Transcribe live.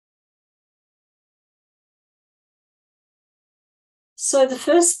So the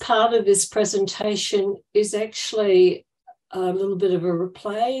first part of this presentation is actually a little bit of a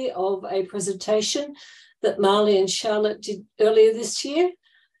replay of a presentation that Mahlie and Charlotte did earlier this year.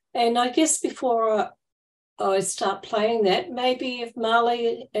 And I guess before I start playing that, maybe if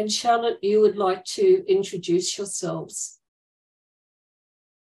Mahlie and Charlotte, you would like to introduce yourselves.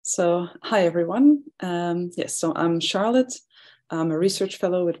 So, hi everyone. Yes, so I'm Charlotte. I'm a research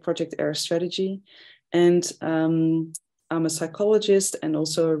fellow with Project AIR Strategy, and I'm a psychologist and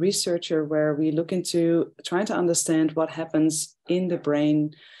also a researcher where we look into trying to understand what happens in the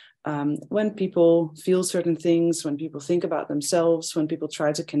brain when people feel certain things, when people think about themselves, when people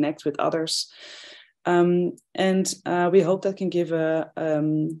try to connect with others. And we hope that can give a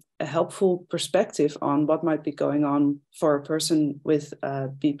helpful perspective on what might be going on for a person with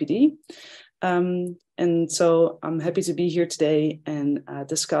BPD. And so I'm happy to be here today and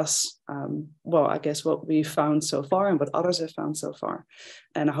discuss, well, I guess what we found so far and what others have found so far.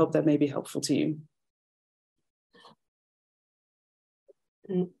 And I hope that may be helpful to you.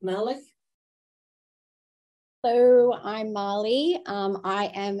 Mahlie? So I'm Mahlie.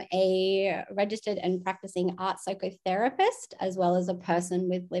 I am a registered and practicing art psychotherapist, as well as a person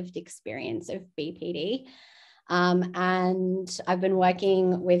with lived experience of BPD. And I've been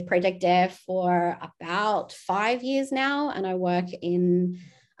working with Project AIR for about 5 years now, and I work in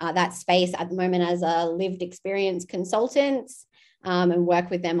that space at the moment as a lived experience consultant and work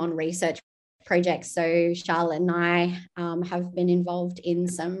with them on research projects. So Charlotte and I have been involved in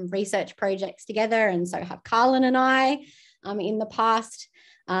some research projects together, and so have Carlin and I in the past.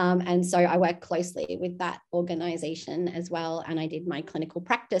 And so I work closely with that organization as well. And I did my clinical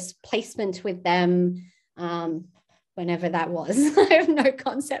practice placement with them whenever that was. I have no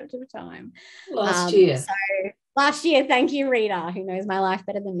concept of time. Last year. So last year, thank you, Rita, who knows my life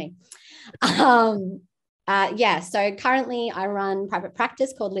better than me. So currently I run private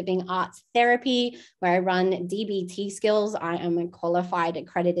practice called Living Arts Therapy, where I run DBT skills. I am a qualified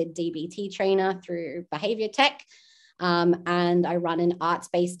accredited DBT trainer through Behavior Tech. And I run an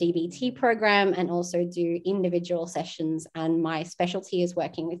arts-based DBT program and also do individual sessions. And my specialty is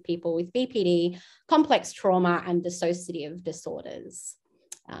working with people with BPD, complex trauma, and dissociative disorders.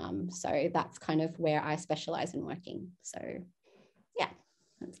 So that's kind of where I specialize in working. So yeah,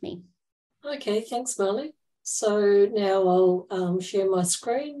 that's me. Okay, thanks, Mahlie. So now I'll share my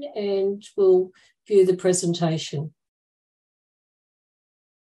screen and we'll view the presentation.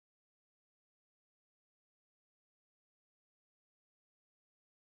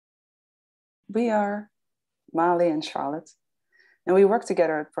 We are Mahlie and Charlotte, and we work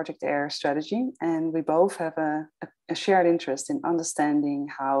together at Project AIR Strategy, and we both have a shared interest in understanding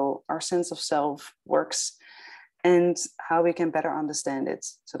how our sense of self works and how we can better understand it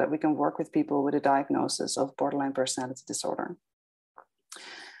so that we can work with people with a diagnosis of borderline personality disorder.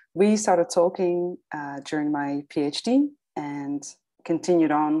 We started talking during my PhD and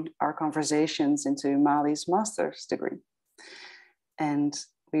continued on our conversations into Mahlie's master's degree. And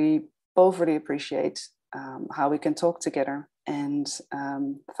we both really appreciate how we can talk together and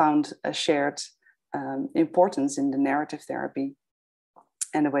found a shared importance in the narrative therapy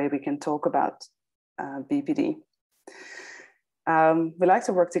and the way we can talk about BPD. We like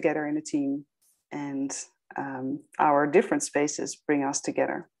to work together in a team, and our different spaces bring us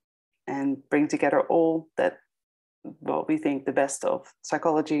together and bring together all that, well, we think the best of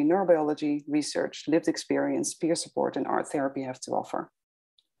psychology, neurobiology, research, lived experience, peer support, and art therapy have to offer.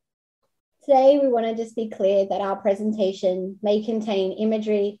 Today, we want to just be clear that our presentation may contain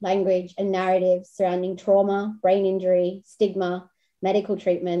imagery, language, and narratives surrounding trauma, brain injury, stigma, medical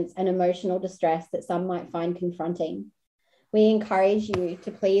treatments, and emotional distress that some might find confronting. We encourage you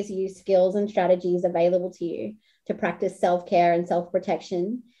to please use skills and strategies available to you to practice self-care and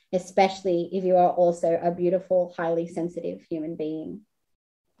self-protection, especially if you are also a beautiful, highly sensitive human being.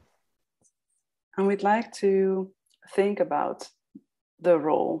 And we'd like to think about the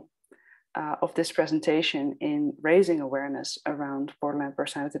role of this presentation in raising awareness around borderline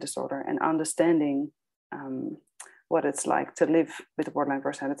personality disorder and understanding what it's like to live with borderline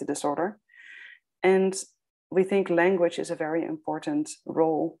personality disorder. And we think language is a very important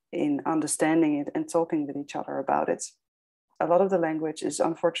role in understanding it and talking with each other about it. A lot of the language is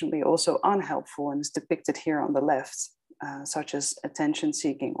unfortunately also unhelpful and is depicted here on the left, such as attention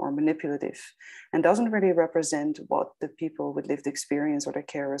seeking or manipulative, and doesn't really represent what the people with lived experience or their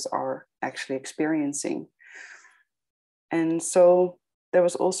carers are actually experiencing. And so there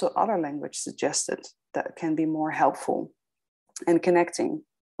was also other language suggested that can be more helpful and connecting,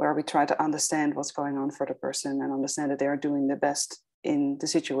 where we try to understand what's going on for the person and understand that they are doing the best in the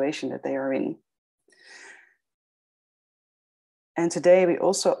situation that they are in. And today we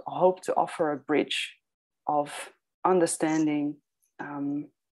also hope to offer a bridge of understanding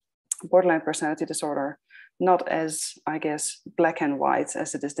borderline personality disorder, not as, I guess, black and white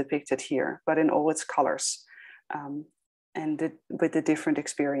as it is depicted here, but in all its colors, with the different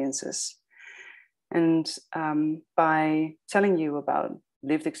experiences. And by telling you about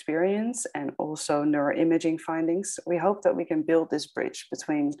lived experience and also neuroimaging findings, we hope that we can build this bridge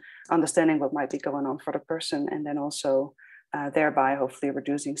between understanding what might be going on for the person and then also thereby hopefully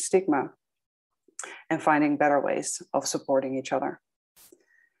reducing stigma and finding better ways of supporting each other.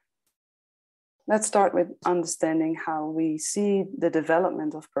 Let's start with understanding how we see the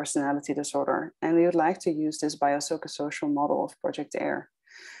development of personality disorder. And we would like to use this biopsychosocial model of Project AIR,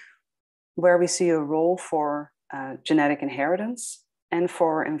 where we see a role for genetic inheritance and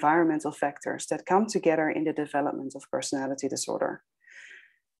for environmental factors that come together in the development of personality disorder.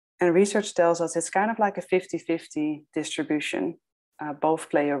 And research tells us it's kind of like a 50-50 distribution. Both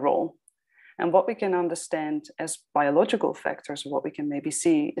play a role. And what we can understand as biological factors, what we can maybe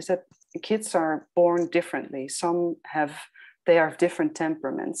see, is that kids are born differently. They have different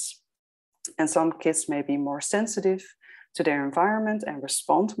temperaments. And some kids may be more sensitive to their environment and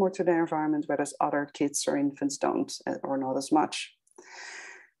respond more to their environment, whereas other kids or infants don't, or not as much.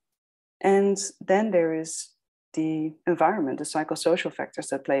 And then there is the environment, the psychosocial factors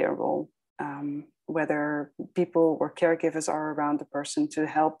that play a role, whether people or caregivers are around the person to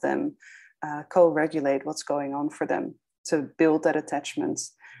help them co-regulate what's going on for them, to build that attachment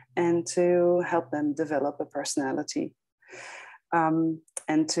and to help them develop a personality,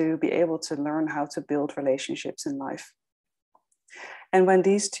 and to be able to learn how to build relationships in life. And when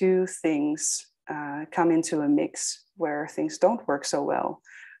these two things come into a mix where things don't work so well,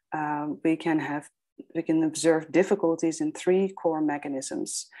 we can observe difficulties in three core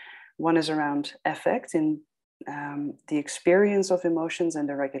mechanisms. One is around affect, in the experience of emotions and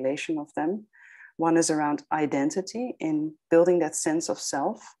the regulation of them. One is around identity, in building that sense of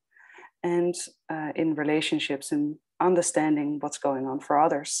self, and in relationships and understanding what's going on for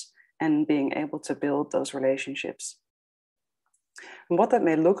others and being able to build those relationships. And what that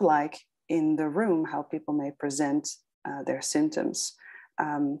may look like in the room, how people may present their symptoms,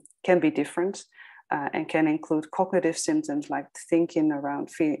 can be different and can include cognitive symptoms like thinking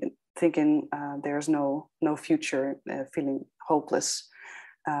there's no future, feeling hopeless,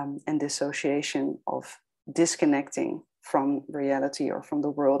 and dissociation of disconnecting from reality or from the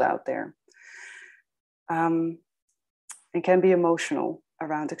world out there. And can be emotional,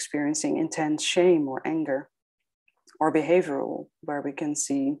 around experiencing intense shame or anger, or behavioral, where we can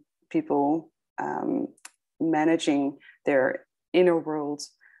see people managing their inner world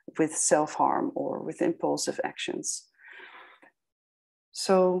with self-harm or with impulsive actions.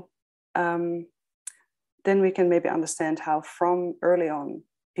 So then we can maybe understand how from early on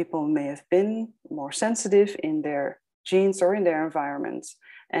people may have been more sensitive in their genes or in their environment,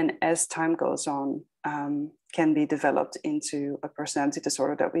 and as time goes on can be developed into a personality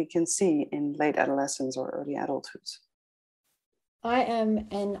disorder that we can see in late adolescence or early adulthood. I am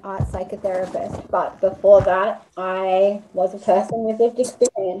an art psychotherapist, but before that, I was a person with lived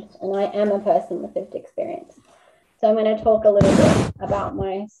experience, and I am a person with lived experience. So I'm going to talk a little bit about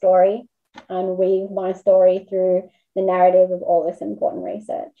my story and weave my story through the narrative of all this important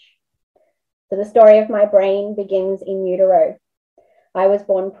research. So the story of my brain begins in utero. I was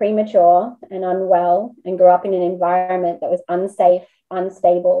born premature and unwell and grew up in an environment that was unsafe,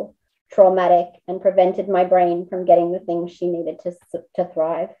 unstable, traumatic, and prevented my brain from getting the things she needed to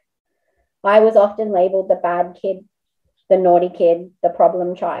thrive. I was often labeled the bad kid, the naughty kid, the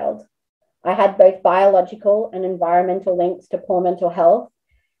problem child. I had both biological and environmental links to poor mental health,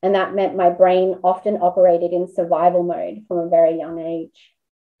 and that meant my brain often operated in survival mode from a very young age.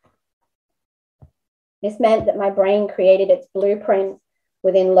 This meant that my brain created its blueprint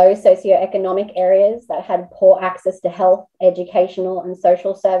within low socioeconomic areas that had poor access to health, educational, and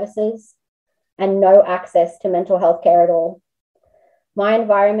social services, and no access to mental health care at all. My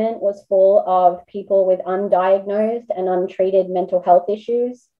environment was full of people with undiagnosed and untreated mental health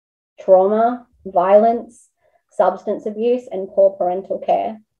issues, trauma, violence, substance abuse, and poor parental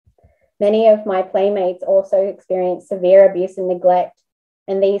care. Many of my playmates also experienced severe abuse and neglect,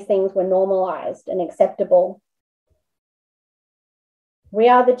 and these things were normalized and acceptable. We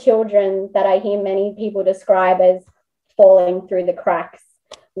are the children that I hear many people describe as falling through the cracks,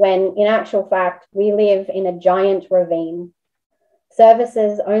 when in actual fact, we live in a giant ravine.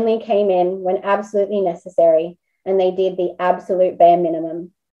 Services only came in when absolutely necessary, and they did the absolute bare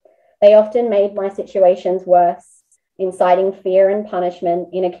minimum. They often made my situations worse, inciting fear and punishment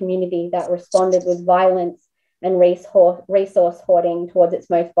in a community that responded with violence and resource hoarding towards its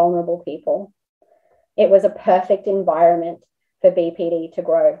most vulnerable people. It was a perfect environment for BPD to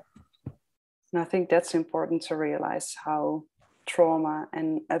grow. And I think that's important to realize, how trauma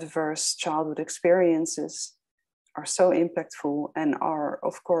and adverse childhood experiences are so impactful and are,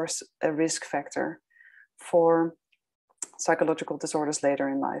 of course, a risk factor for psychological disorders later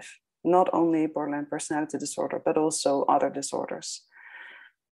in life. Not only borderline personality disorder, but also other disorders.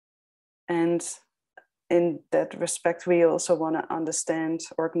 And in that respect, we also want to understand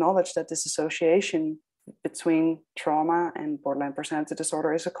or acknowledge that this association between trauma and borderline personality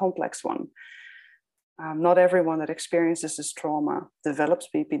disorder is a complex one. Not everyone that experiences this trauma develops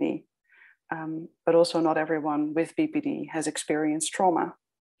BPD, but also not everyone with BPD has experienced trauma.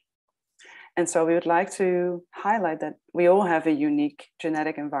 And so we would like to highlight that we all have a unique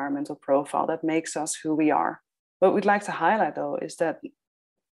genetic environmental profile that makes us who we are. What we'd like to highlight, though, is that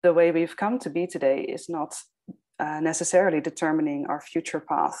the way we've come to be today is not necessarily determining our future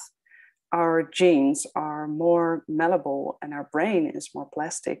path. Our genes are more malleable and our brain is more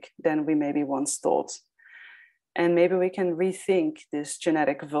plastic than we maybe once thought. And maybe we can rethink this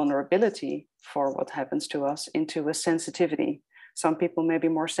genetic vulnerability for what happens to us into a sensitivity. Some people may be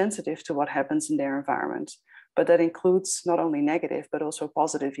more sensitive to what happens in their environment, but that includes not only negative, but also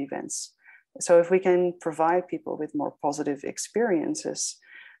positive events. So if we can provide people with more positive experiences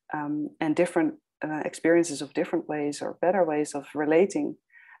and different experiences of different ways or better ways of relating,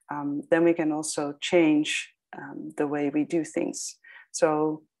 then we can also change the way we do things.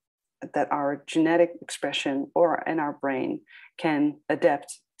 So that our genetic expression or in our brain can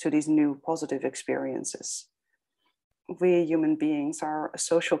adapt to these new positive experiences. We human beings are a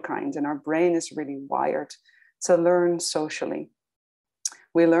social kind, and our brain is really wired to learn socially.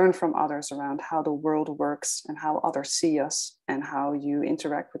 We learn from others around how the world works and how others see us and how you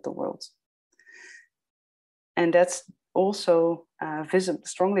interact with the world. And that's also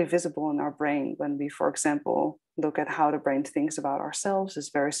strongly visible in our brain when we, for example, look at how the brain thinks about ourselves. Is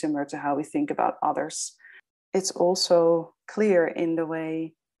very similar to how we think about others. It's also clear in the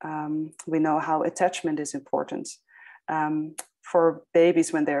way we know how attachment is important. For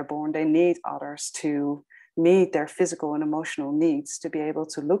babies, when they're born, they need others to meet their physical and emotional needs, to be able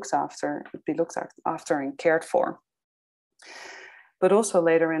to be looked after and cared for. But also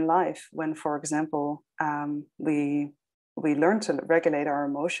later in life, when, for example, we learn to regulate our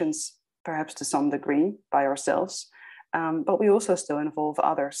emotions, perhaps to some degree by ourselves, but we also still involve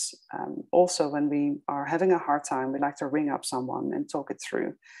others. Also, when we are having a hard time, we like to ring up someone and talk it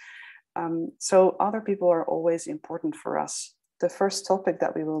through. So other people are always important for us. The first topic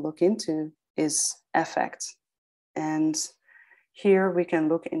that we will look into is affect. And here we can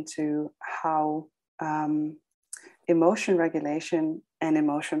look into how emotion regulation and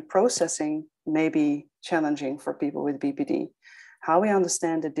emotion processing may be challenging for people with BPD. How we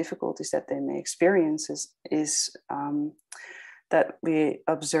understand the difficulties that they may experience is that we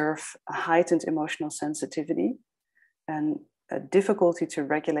observe a heightened emotional sensitivity and a difficulty to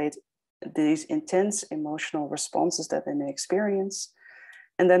regulate these intense emotional responses that they may experience,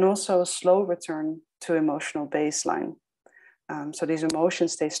 and then also a slow return to emotional baseline. So these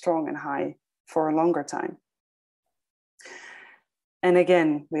emotions stay strong and high for a longer time. And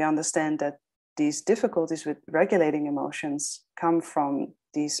again, we understand that these difficulties with regulating emotions come from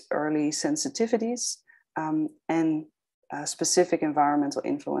these early sensitivities and specific environmental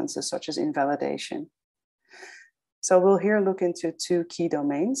influences such as invalidation. So we'll here look into two key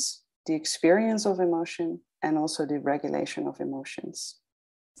domains: the experience of emotion and also the regulation of emotions.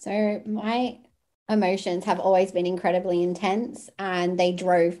 So my emotions have always been incredibly intense, and they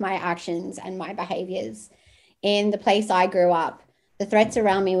drove my actions and my behaviors. In the place I grew up, the threats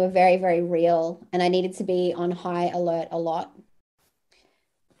around me were very, very real, and I needed to be on high alert a lot.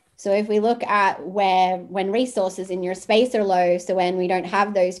 So if we look at when resources in your space are low, so when we don't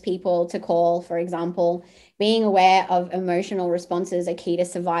have those people to call, for example, being aware of emotional responses are key to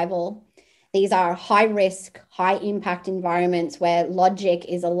survival. These are high risk, high impact environments where logic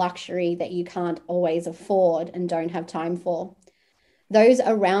is a luxury that you can't always afford and don't have time for. Those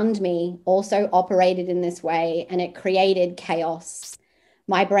around me also operated in this way, and it created chaos.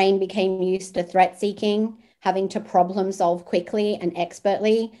 My brain became used to threat seeking, having to problem solve quickly and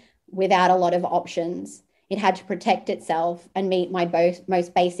expertly without a lot of options. It had to protect itself and meet my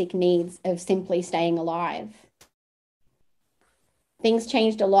most basic needs of simply staying alive. Things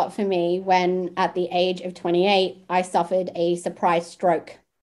changed a lot for me when, at the age of 28, I suffered a surprise stroke.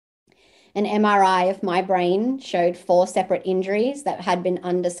 An MRI of my brain showed 4 separate injuries that had been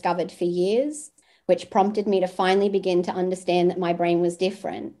undiscovered for years, which prompted me to finally begin to understand that my brain was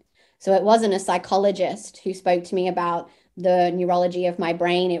different. So it wasn't a psychologist who spoke to me about the neurology of my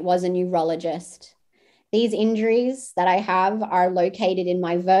brain. It was a neurologist. These injuries that I have are located in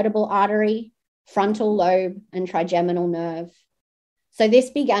my vertebral artery, frontal lobe, and trigeminal nerve. So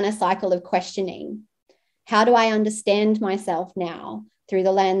this began a cycle of questioning. How do I understand myself now through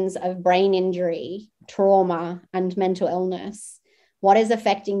the lens of brain injury, trauma, and mental illness? What is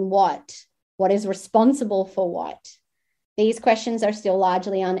affecting what? What is responsible for what? These questions are still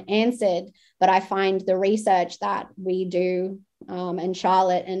largely unanswered, but I find the research that we do and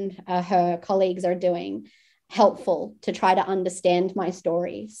Charlotte and her colleagues are doing helpful to try to understand my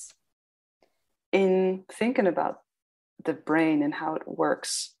stories. In thinking about the brain and how it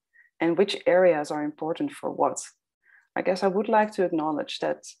works and which areas are important for what, I guess I would like to acknowledge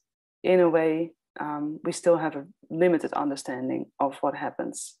that in a way, we still have a limited understanding of what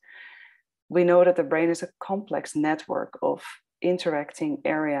happens. We know that the brain is a complex network of interacting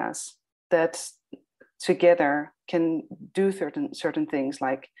areas that together can do certain things,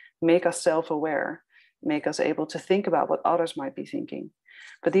 like make us self-aware, make us able to think about what others might be thinking.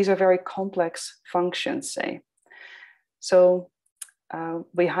 But these are very complex functions, say. So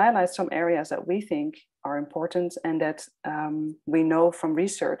we highlight some areas that we think are important and that we know from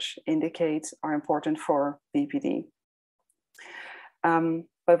research indicate are important for BPD.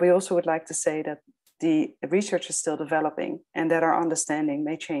 But we also would like to say that the research is still developing and that our understanding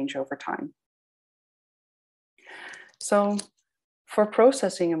may change over time. So for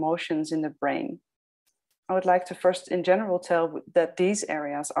processing emotions in the brain, I would like to first in general tell that these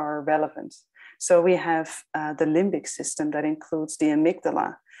areas are relevant. So we have the limbic system that includes the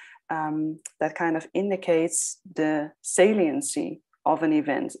amygdala, that kind of indicates the saliency of an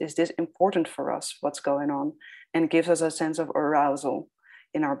event. Is this important for us, what's going on, and gives us a sense of arousal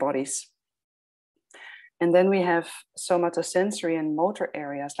in our bodies. And then we have somatosensory and motor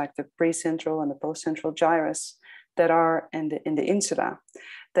areas like the precentral and the postcentral gyrus that are in the insula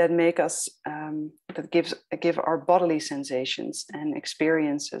that make us, that give our bodily sensations and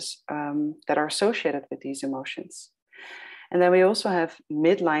experiences that are associated with these emotions. And then we also have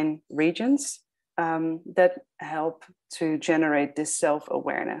midline regions that help to generate this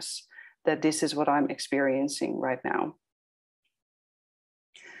self-awareness that this is what I'm experiencing right now.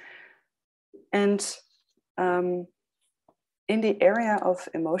 And in the area of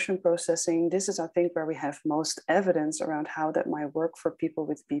emotion processing, this is, I think, where we have most evidence around how that might work for people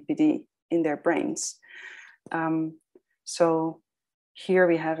with BPD in their brains. So here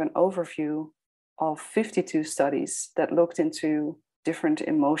we have an overview of 52 studies that looked into different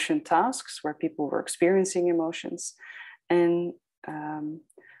emotion tasks where people were experiencing emotions and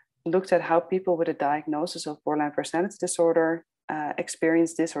looked at how people with a diagnosis of borderline personality disorder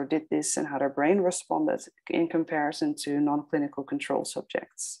experienced this or did this and how their brain responded in comparison to non-clinical control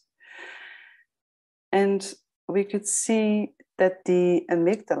subjects. And we could see that the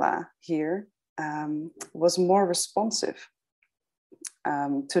amygdala here was more responsive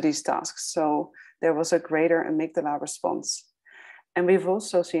to these tasks. So there was a greater amygdala response. And we've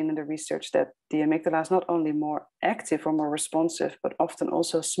also seen in the research that the amygdala is not only more active or more responsive, but often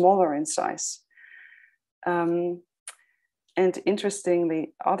also smaller in size. And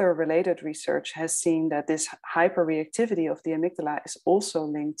interestingly, other related research has seen that this hyperreactivity of the amygdala is also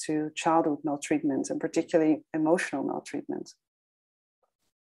linked to childhood maltreatment and particularly emotional maltreatment.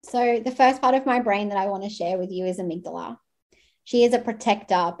 So the first part of my brain that I want to share with you is amygdala. She is a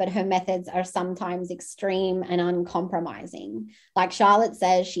protector, but her methods are sometimes extreme and uncompromising. Like Charlotte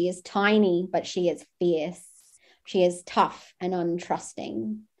says, she is tiny, but she is fierce. She is tough and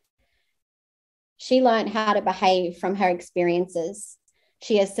untrusting. She learned how to behave from her experiences.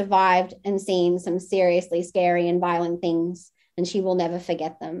 She has survived and seen some seriously scary and violent things, and she will never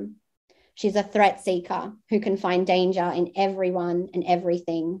forget them. She's a threat seeker who can find danger in everyone and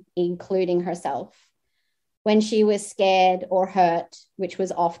everything, including herself. When she was scared or hurt, which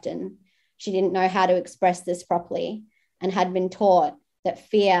was often, she didn't know how to express this properly and had been taught that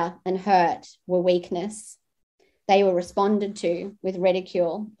fear and hurt were weakness. They were responded to with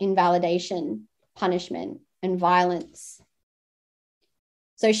ridicule, invalidation, punishment, and violence.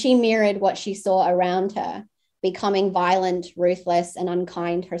 So she mirrored what she saw around her, becoming violent, ruthless, and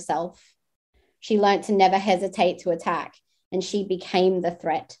unkind herself. She learned to never hesitate to attack, and she became the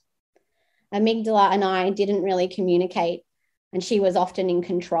threat. Amygdala and I didn't really communicate, and she was often in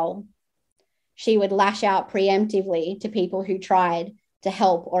control. She would lash out preemptively to people who tried to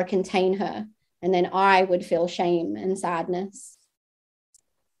help or contain her, and then I would feel shame and sadness.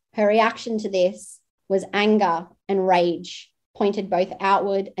 Her reaction to this was anger and rage, pointed both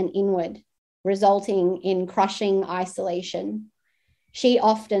outward and inward, resulting in crushing isolation. She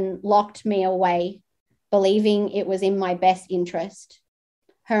often locked me away, believing it was in my best interest.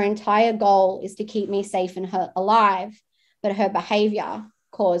 Her entire goal is to keep me safe and alive, but her behavior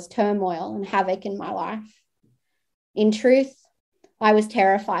caused turmoil and havoc in my life. In truth, I was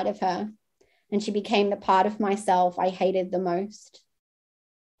terrified of her, and she became the part of myself I hated the most.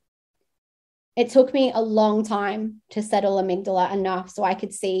 It took me a long time to settle amygdala enough so I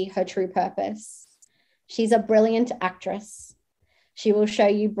could see her true purpose. She's a brilliant actress. She will show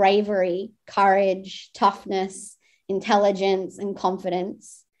you bravery, courage, toughness, intelligence, and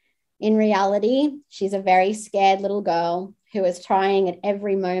confidence. In reality, she's a very scared little girl who is trying at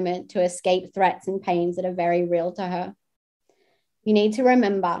every moment to escape threats and pains that are very real to her. You need to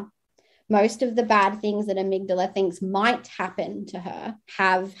remember, most of the bad things that amygdala thinks might happen to her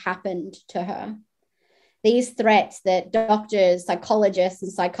have happened to her. These threats that doctors, psychologists,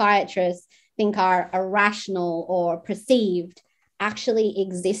 and psychiatrists think are irrational or perceived actually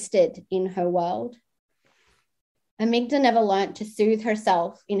existed in her world. Amygdala never learnt to soothe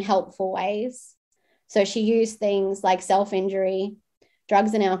herself in helpful ways. So she used things like self-injury,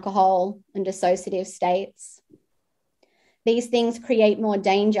 drugs and alcohol, and dissociative states. These things create more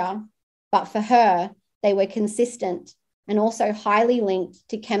danger, but for her, they were consistent and also highly linked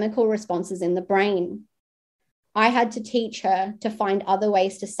to chemical responses in the brain. I had to teach her to find other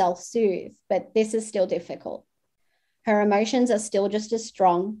ways to self-soothe, but this is still difficult. Her emotions are still just as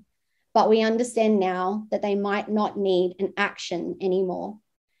strong, but we understand now that they might not need an action anymore.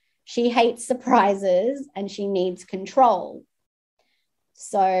 She hates surprises and she needs control.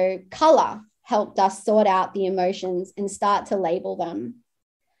 So color helped us sort out the emotions and start to label them.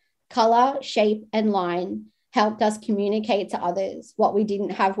 Color, shape, and line helped us communicate to others what we didn't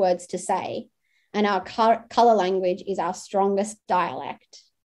have words to say, and our color language is our strongest dialect.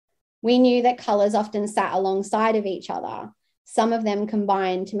 We knew that colors often sat alongside of each other. Some of them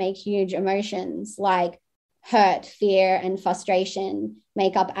combined to make huge emotions like hurt, fear, and frustration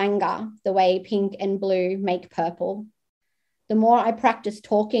make up anger, the way pink and blue make purple. The more I practiced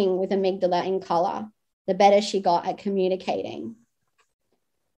talking with amygdala in color, the better she got at communicating.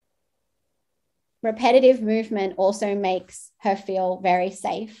 Repetitive movement also makes her feel very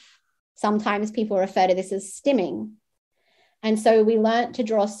safe. Sometimes people refer to this as stimming. And so we learnt to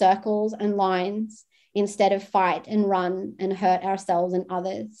draw circles and lines instead of fight and run and hurt ourselves and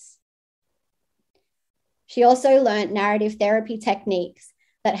others. She also learnt narrative therapy techniques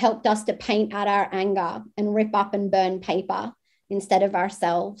that helped us to paint out our anger and rip up and burn paper instead of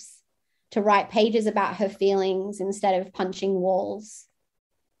ourselves, to write pages about her feelings instead of punching walls.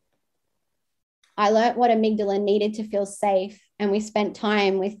 I learnt what amygdala needed to feel safe, and we spent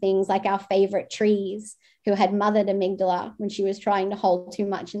time with things like our favorite trees who had mothered amygdala when she was trying to hold too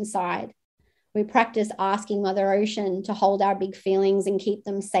much inside. We practiced asking Mother Ocean to hold our big feelings and keep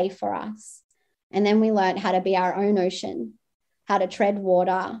them safe for us. And then we learned how to be our own ocean, how to tread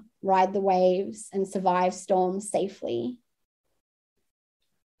water, ride the waves, and survive storms safely.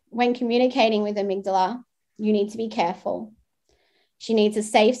 When communicating with amygdala, you need to be careful. She needs a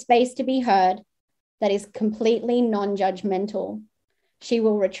safe space to be heard that is completely non-judgmental. She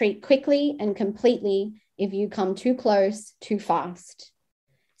will retreat quickly and completely if you come too close, too fast.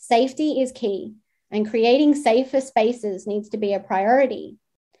 Safety is key, and creating safer spaces needs to be a priority.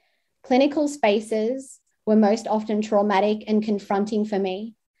 Clinical spaces were most often traumatic and confronting for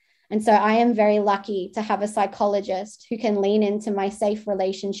me. And so I am very lucky to have a psychologist who can lean into my safe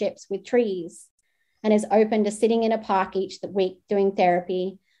relationships with trees and is open to sitting in a park each week doing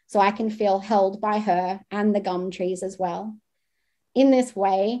therapy so I can feel held by her and the gum trees as well. In this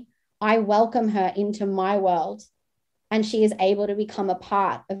way, I welcome her into my world, and she is able to become a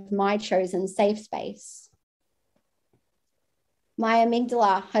part of my chosen safe space. My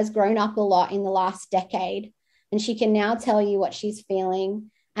amygdala has grown up a lot in the last decade, and she can now tell you what she's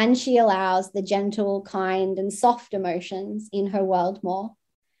feeling, and she allows the gentle, kind, and soft emotions in her world more.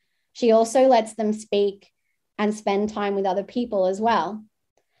 She also lets them speak and spend time with other people as well.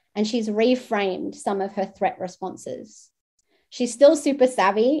 And she's reframed some of her threat responses. She's still super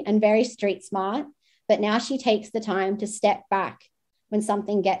savvy and very street smart, but now she takes the time to step back when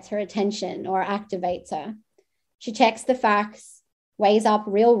something gets her attention or activates her. She checks the facts, weighs up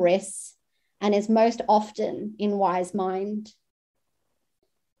real risks, and is most often in wise mind.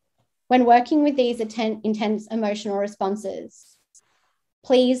 When working with these intense emotional responses,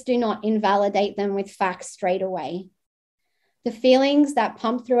 please do not invalidate them with facts straight away. The feelings that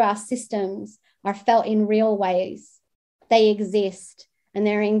pump through our systems are felt in real ways. They exist and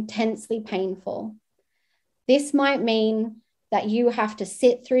they're intensely painful. This might mean that you have to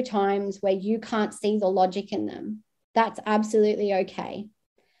sit through times where you can't see the logic in them, That's absolutely okay.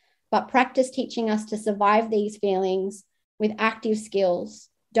 But practice teaching us to survive these feelings with active skills.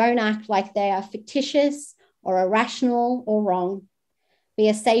 Don't act like they are fictitious or irrational or wrong. Be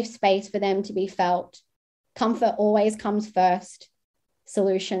a safe space for them to be felt. Comfort always comes first,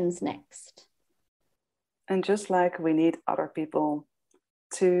 solutions next. And just like we need other people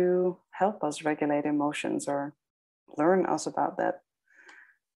to help us regulate emotions or learn us about that,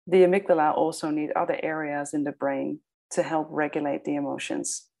 the amygdala also need other areas in the brain to help regulate the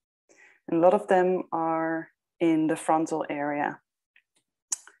emotions. And a lot of them are in the frontal area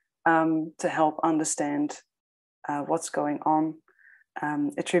to help understand what's going on,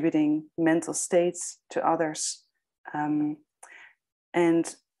 attributing mental states to others,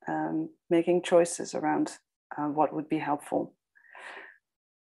 and making choices around what would be helpful.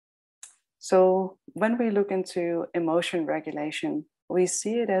 So when we look into emotion regulation, we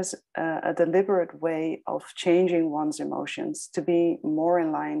see it as a deliberate way of changing one's emotions to be more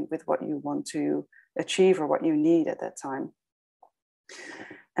in line with what you want to achieve or what you need at that time.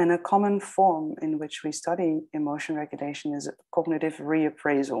 And a common form in which we study emotion regulation is cognitive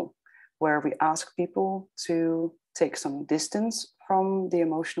reappraisal, where we ask people to take some distance from the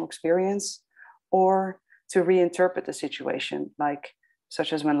emotional experience or to reinterpret the situation,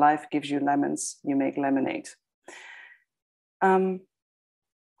 such as when life gives you lemons, you make lemonade.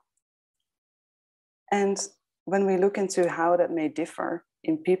 And when we look into how that may differ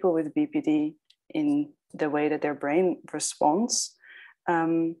in people with BPD in the way that their brain responds,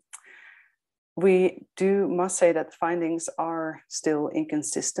 we must say that findings are still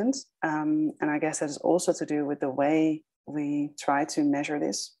inconsistent. And I guess that is also to do with the way we try to measure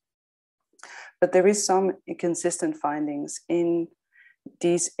this. But there is some inconsistent findings in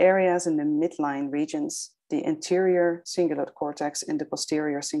these areas in the midline regions, the anterior cingulate cortex and the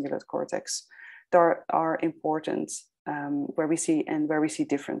posterior cingulate cortex, that are important where we see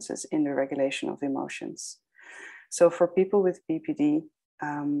differences in the regulation of emotions. So for people with BPD,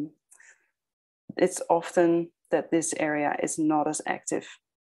 it's often that this area is not as active.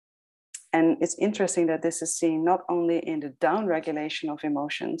 And it's interesting that this is seen not only in the down-regulation of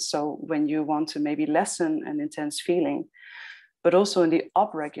emotions, so when you want to maybe lessen an intense feeling, but also in the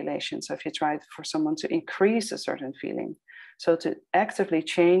up-regulation. So if you try for someone to increase a certain feeling, so to actively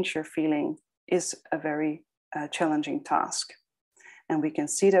change your feeling is a very challenging task. And we can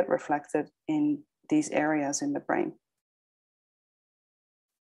see that reflected in these areas in the brain.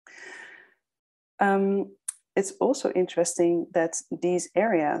 It's also interesting that these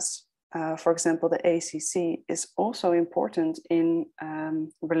areas, for example, the ACC, is also important in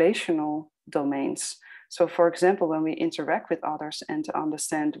relational domains. So for example, when we interact with others and to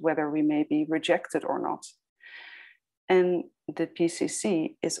understand whether we may be rejected or not. And the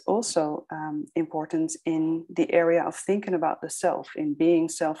PCC is also important in the area of thinking about the self, in being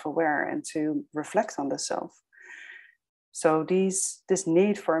self-aware and to reflect on the self. So this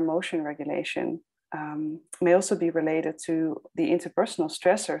need for emotion regulation may also be related to the interpersonal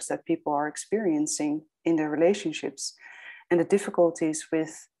stressors that people are experiencing in their relationships and the difficulties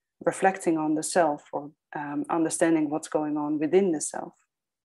with reflecting on the self or understanding what's going on within the self.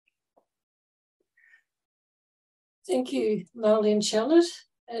 Thank you, Mahlie and Charlotte.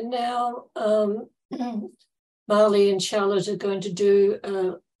 And now Mahlie and Charlotte are going to do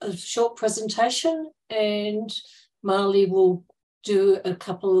a short presentation, and Mahlie will do a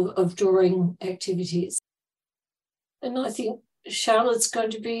couple of drawing activities. And I think Charlotte's going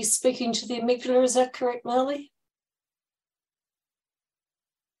to be speaking to the amygdala. Is that correct, Mahlie?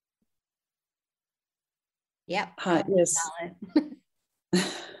 Yep. Hi, yes.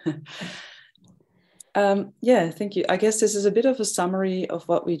 Yeah, thank you. I guess this is a bit of a summary of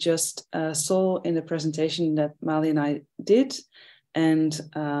what we just saw in the presentation that Mahlie and I did. And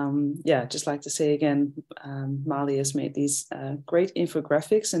yeah, just like to say again, Mahlie has made these great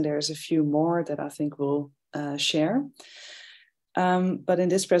infographics, and there's a few more that I think we'll share. But in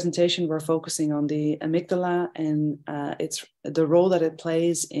this presentation, we're focusing on the amygdala and it's the role that it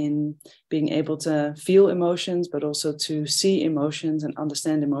plays in being able to feel emotions, but also to see emotions and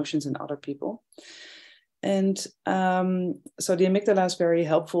understand emotions in other people. And so the amygdala is very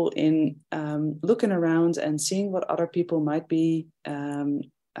helpful in looking around and seeing what other people might be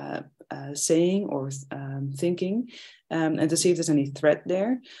saying or thinking, and to see if there's any threat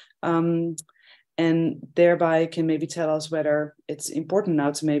there. And thereby can maybe tell us whether it's important now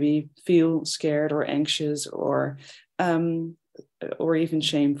to maybe feel scared or anxious or even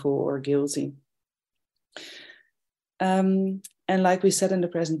shameful or guilty. And And like we said in the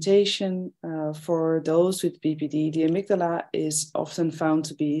presentation, for those with BPD, the amygdala is often found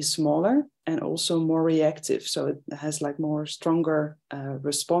to be smaller and also more reactive. So it has like more stronger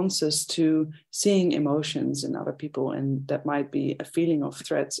responses to seeing emotions in other people. And that might be a feeling of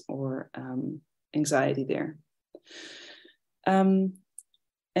threat or anxiety there. And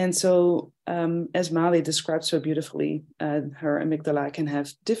so, as Mahlie described so beautifully, her amygdala can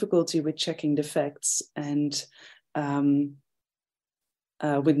have difficulty with checking the facts and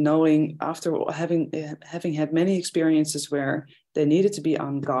with knowing, after having had many experiences where they needed to be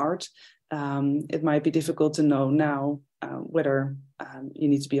on guard, it might be difficult to know now whether you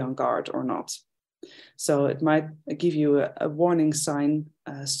need to be on guard or not. So it might give you a warning sign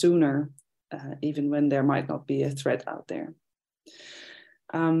sooner, even when there might not be a threat out there.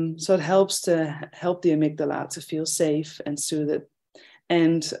 So it helps to help the amygdala to feel safe and soothed.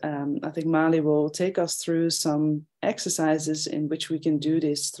 And I think Mahlie will take us through some exercises in which we can do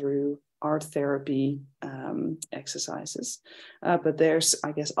this through art therapy exercises. But there's,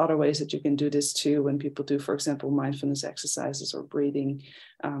 I guess, other ways that you can do this too when people do, for example, mindfulness exercises or breathing.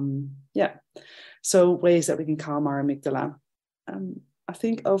 So ways that we can calm our amygdala. I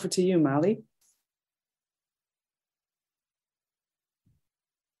think over to you, Mahlie.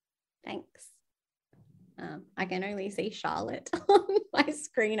 Thanks. I can only see Charlotte on my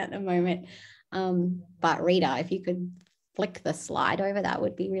screen at the moment. But Rita, if you could flick the slide over, that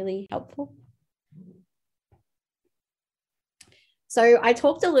would be really helpful. So I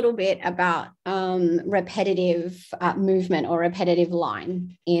talked a little bit about repetitive movement or repetitive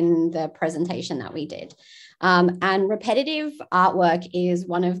line in the presentation that we did. And repetitive artwork is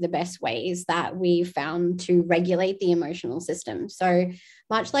one of the best ways that we found to regulate the emotional system. So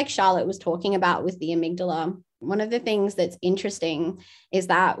much like Charlotte was talking about with the amygdala, one of the things that's interesting is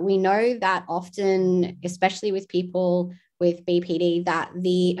that we know that often, especially with people with BPD, that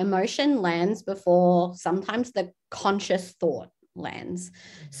the emotion lands before sometimes the conscious thought lands.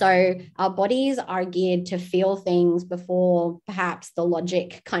 So our bodies are geared to feel things before perhaps the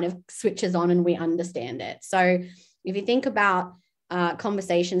logic kind of switches on and we understand it. So if you think about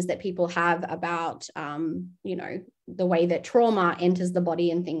conversations that people have about, the way that trauma enters the body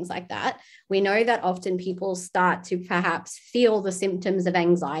and things like that, we know that often people start to perhaps feel the symptoms of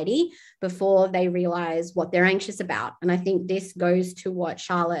anxiety before they realize what they're anxious about. And I think this goes to what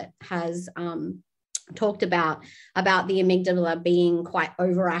Charlotte has talked about the amygdala being quite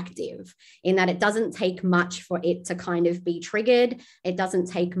overactive, in that it doesn't take much for it to kind of be triggered. It doesn't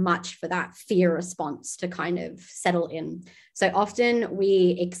take much for that fear response to kind of settle in. So often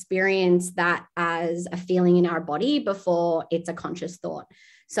we experience that as a feeling in our body before it's a conscious thought.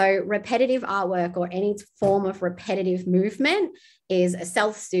 So repetitive artwork or any form of repetitive movement is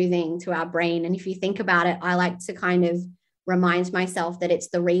self-soothing to our brain. And if you think about it, I like to kind of remind myself that it's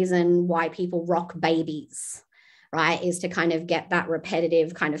the reason why people rock babies, right? Is to kind of get that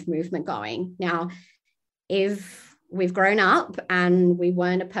repetitive kind of movement going. Now, if we've grown up and we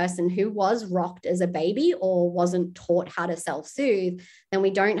weren't a person who was rocked as a baby or wasn't taught how to self-soothe, then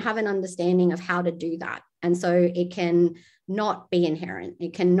we don't have an understanding of how to do that. And so it can not be inherent.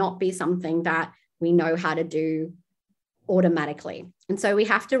 It cannot be something that we know how to do automatically. And so we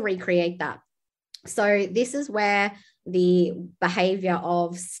have to recreate that. So this is where the behavior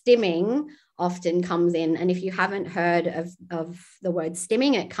of stimming often comes in. And if you haven't heard of the word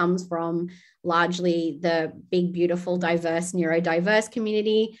stimming, it comes from largely the big, beautiful, diverse, neurodiverse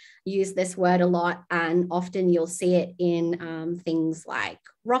community use this word a lot. And often you'll see it in things like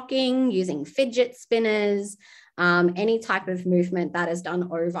rocking, using fidget spinners, any type of movement that is done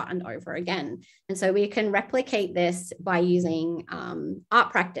over and over again. And so we can replicate this by using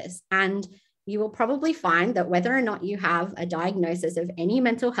art practice. And you will probably find that whether or not you have a diagnosis of any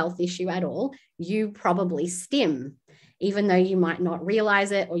mental health issue at all, you probably stim, even though you might not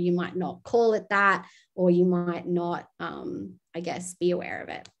realize it, or you might not call it that, or you might not, be aware of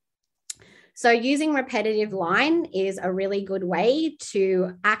it. So using repetitive line is a really good way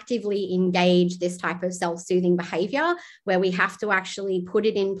to actively engage this type of self-soothing behavior, where we have to actually put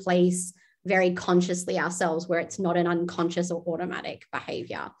it in place very consciously ourselves, where it's not an unconscious or automatic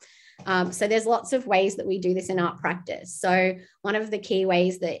behavior. So there's lots of ways that we do this in art practice. So one of the key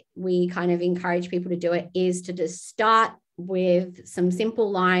ways that we kind of encourage people to do it is to just start with some simple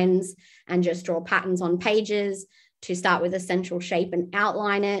lines and just draw patterns on pages, to start with a central shape and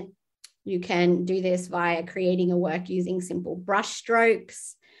outline it. You can do this via creating a work using simple brush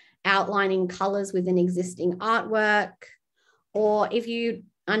strokes, outlining colors with an existing artwork, or if you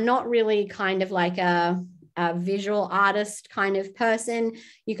are not really kind of like a a visual artist kind of person,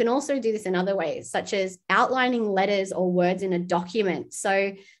 you can also do this in other ways, such as outlining letters or words in a document.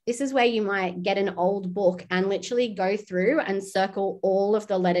 So this is where you might get an old book and literally go through and circle all of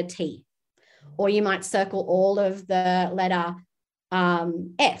the letter T, or you might circle all of the letter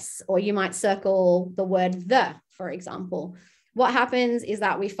S, or you might circle the word the, for example. What happens is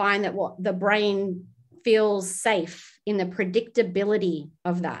that we find that what the brain feels safe in the predictability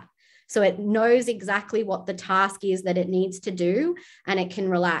of that. So it knows exactly what the task is that it needs to do, and it can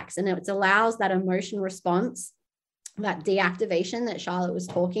relax. And it allows that emotion response, that deactivation that Charlotte was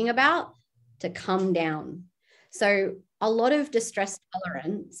talking about, to come down. So a lot of distress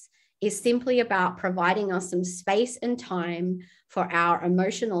tolerance is simply about providing us some space and time for our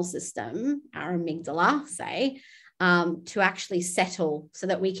emotional system, our amygdala, say, to actually settle, so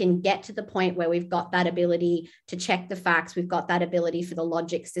that we can get to the point where we've got that ability to check the facts, we've got that ability for the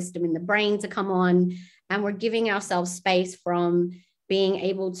logic system in the brain to come on, and we're giving ourselves space from being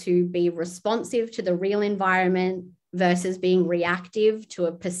able to be responsive to the real environment versus being reactive to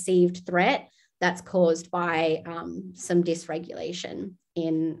a perceived threat that's caused by some dysregulation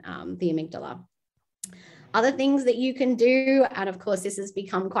in the amygdala. Other things that you can do, and of course this has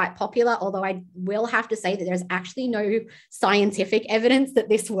become quite popular, although I will have to say that there's actually no scientific evidence that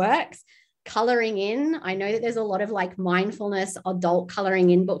this works. Coloring in. I know that there's a lot of like mindfulness adult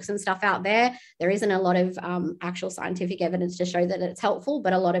coloring in books and stuff out there. There isn't a lot of actual scientific evidence to show that it's helpful,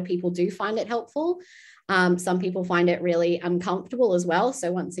 but a lot of people do find it helpful. Some people find it really uncomfortable as well. So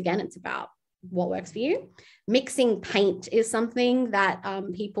once again, it's about what works for you. Mixing paint is something that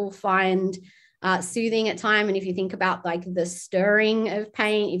people find soothing at time. And if you think about like the stirring of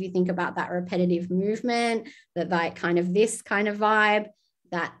paint, if you think about that repetitive movement, that like kind of this kind of vibe,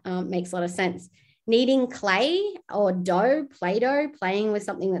 that makes a lot of sense. Kneading clay or dough, Play-Doh, playing with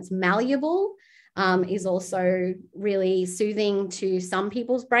something that's malleable is also really soothing to some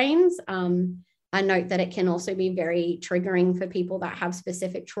people's brains. I note that it can also be very triggering for people that have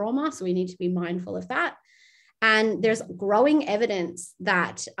specific trauma. So we need to be mindful of that. And there's growing evidence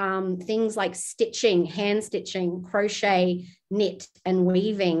that things like stitching, hand stitching, crochet, knit, and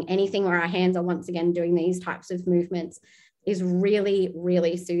weaving, anything where our hands are once again doing these types of movements, is really,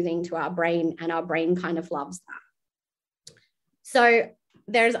 really soothing to our brain, and our brain kind of loves that. So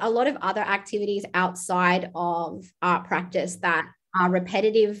there's a lot of other activities outside of art practice that are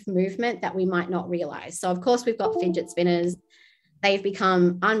repetitive movement that we might not realize. So of course we've got fidget spinners. They've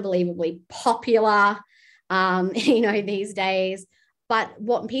become unbelievably popular these days. But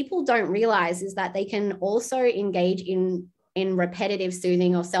what people don't realize is that they can also engage in repetitive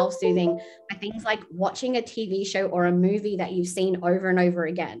soothing or self-soothing by things like watching a TV show or a movie that you've seen over and over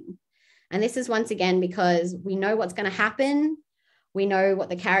again. And this is once again because we know what's going to happen. We know what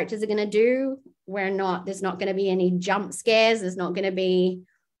the characters are going to do. There's not going to be any jump scares. There's not going to be,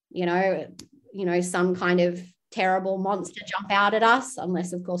 some kind of terrible monster jump out at us,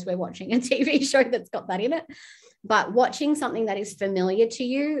 unless of course we're watching a TV show that's got that in it. But watching something that is familiar to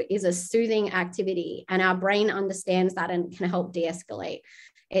you is a soothing activity, and our brain understands that and can help de-escalate.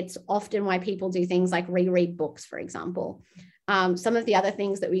 It's often why people do things like reread books, for example. Some of the other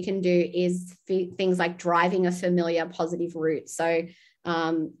things that we can do is things like driving a familiar positive route. So,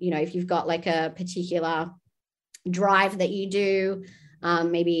 if you've got like a particular drive that you do,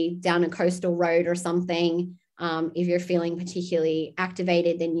 maybe down a coastal road or something, if you're feeling particularly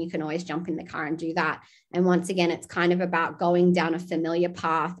activated, then you can always jump in the car and do that. And once again, it's kind of about going down a familiar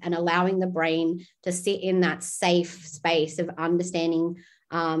path and allowing the brain to sit in that safe space of understanding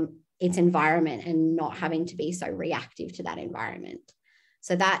its environment and not having to be so reactive to that environment.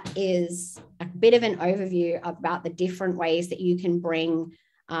 So that is a bit of an overview about the different ways that you can bring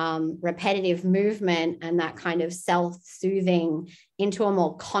repetitive movement and that kind of self-soothing into a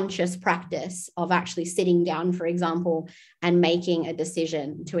more conscious practice of actually sitting down, for example, and making a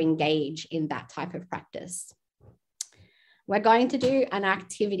decision to engage in that type of practice. We're going to do an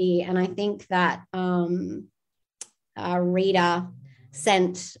activity, and I think that Rita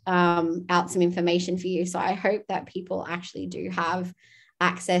sent out some information for you. So I hope that people actually do have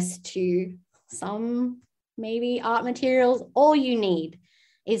access to some maybe art materials. All you need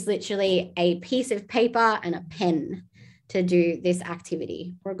is literally a piece of paper and a pen to do this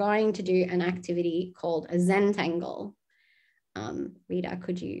activity. We're going to do an activity called a Zentangle. Rita,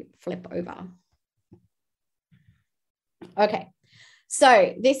 could you flip over? Okay,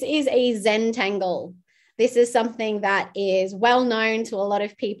 so this is a Zentangle. This is something that is well known to a lot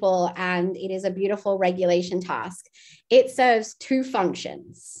of people, and it is a beautiful regulation task. It serves two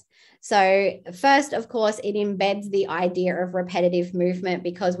functions. So first, of course, it embeds the idea of repetitive movement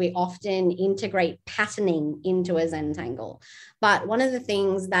because we often integrate patterning into a Zentangle. But one of the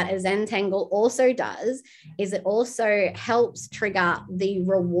things that a Zentangle also does is it also helps trigger the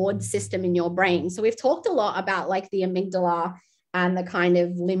reward system in your brain. So we've talked a lot about like the amygdala and the kind of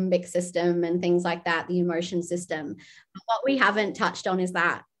limbic system and things like that, the emotion system. But what we haven't touched on is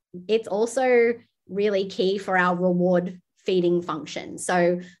that it's also really key for our reward feeding function.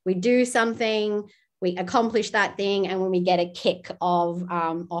 So we do something, we accomplish that thing, and when we get a kick of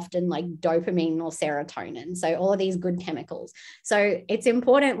often like dopamine or serotonin, so all of these good chemicals. So it's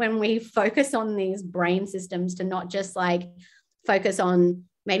important when we focus on these brain systems to not just like focus on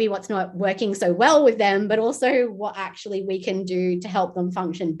maybe what's not working so well with them, but also what actually we can do to help them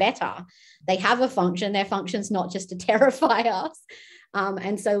function better. They have a function, their function's not just to terrify us.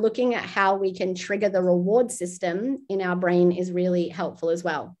 And so looking at how we can trigger the reward system in our brain is really helpful as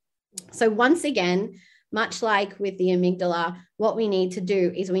well. So once again, much like with the amygdala, what we need to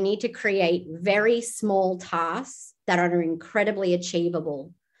do is we need to create very small tasks that are incredibly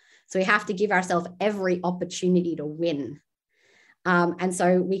achievable. So we have to give ourselves every opportunity to win. And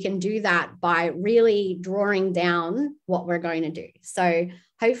so we can do that by really drawing down what we're going to do. So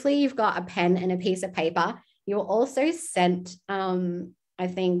hopefully you've got a pen and a piece of paper. You're also sent, I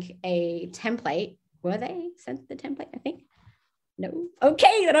think, a template. Were they sent the template, I think? No.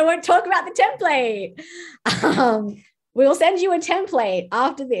 Okay, then I won't talk about the template. We'll send you a template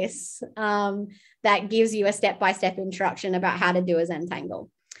after this that gives you a step-by-step instruction about how to do a Zentangle.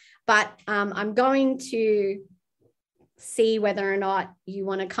 But I'm going to see whether or not you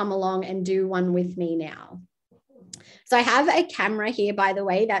want to come along and do one with me now. So I have a camera here, by the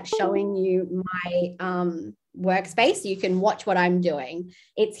way, that's showing you my workspace. You can watch what I'm doing.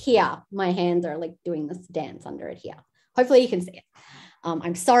 It's here. My hands are like doing this dance under it here. Hopefully you can see it.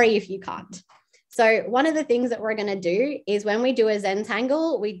 I'm sorry if you can't. So one of the things that we're going to do is when we do a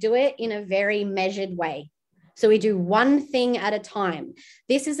Zentangle, we do it in a very measured way. So we do one thing at a time.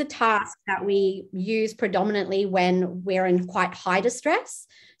 This is a task that we use predominantly when we're in quite high distress.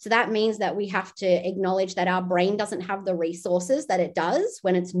 So that means that we have to acknowledge that our brain doesn't have the resources that it does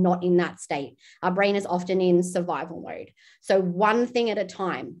when it's not in that state. Our brain is often in survival mode. So one thing at a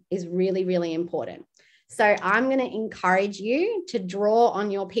time is really, really important. So I'm going to encourage you to draw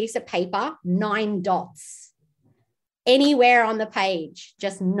on your piece of paper 9 dots. Anywhere on the page,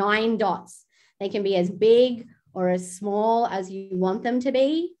 just 9 dots. They can be as big or as small as you want them to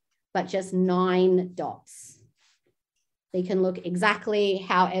be, but just 9 dots. They can look exactly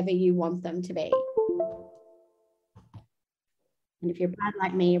however you want them to be. And if you're bad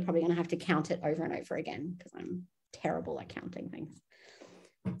like me, you're probably going to have to count it over and over again because I'm terrible at counting things.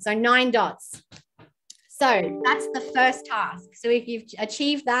 So 9 dots. So that's the first task. So if you've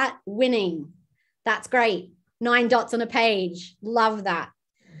achieved that, winning. That's great. 9 dots on a page. Love that.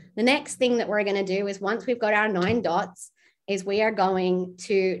 The next thing that we're going to do is once we've got our 9 dots is we are going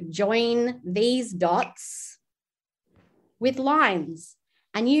to join these dots with lines.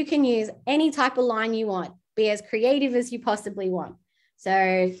 And you can use any type of line you want. Be as creative as you possibly want.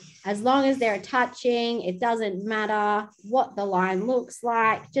 So as long as they're touching, it doesn't matter what the line looks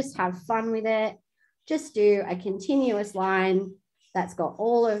like. Just have fun with it. Just do a continuous line that's got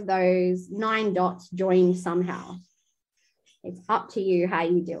all of those 9 dots joined somehow. It's up to you how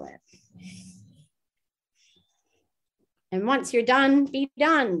you do it. And once you're done, be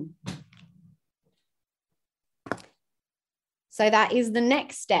done. So that is the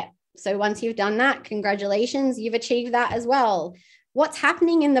next step. So once you've done that, congratulations, you've achieved that as well. What's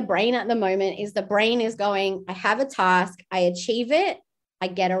happening in the brain at the moment is the brain is going, I have a task, I achieve it, I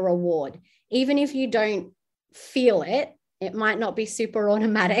get a reward. Even if you don't feel it, it might not be super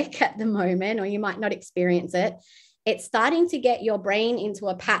automatic at the moment, or you might not experience it. It's starting to get your brain into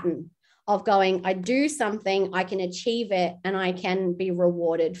a pattern of going, I do something, I can achieve it, and I can be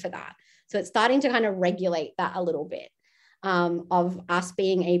rewarded for that. So it's starting to kind of regulate that a little bit of us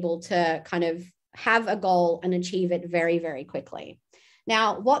being able to kind of have a goal and achieve it very, very quickly.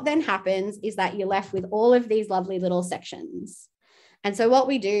 Now, what then happens is that you're left with all of these lovely little sections. And so what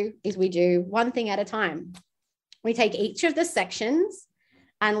we do is we do one thing at a time. We take each of the sections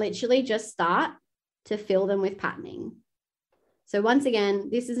and literally just start to fill them with patterning. So once again,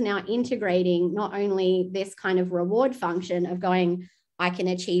 this is now integrating not only this kind of reward function of going, I can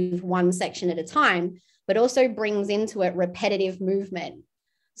achieve one section at a time, but also brings into it repetitive movement.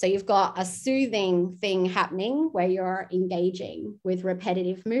 So you've got a soothing thing happening where you're engaging with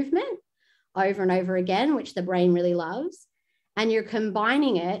repetitive movement over and over again, which the brain really loves. And you're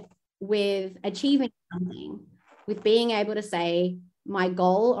combining it with achieving something, with being able to say, my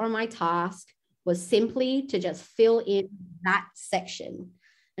goal or my task was simply to just fill in that section.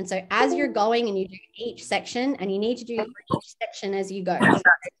 And so as you're going and you do each section, and you need to do each section as you go.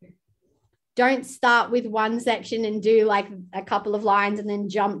 Don't start with one section and do like a couple of lines and then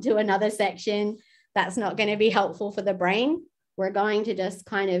jump to another section. That's not going to be helpful for the brain. We're going to just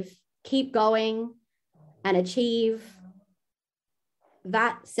kind of keep going and achieve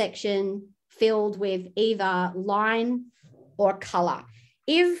that section filled with either line or color.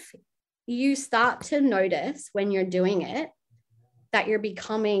 If you start to notice when you're doing it that you're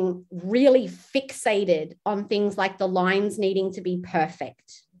becoming really fixated on things like the lines needing to be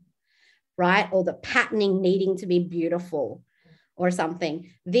perfect, right? Or the patterning needing to be beautiful or something,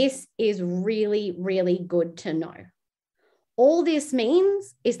 this is really, really good to know. All this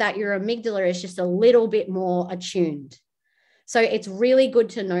means is that your amygdala is just a little bit more attuned. So it's really good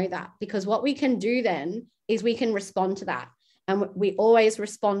to know that, because what we can do then is we can respond to that. And we always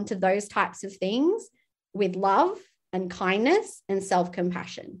respond to those types of things with love and kindness and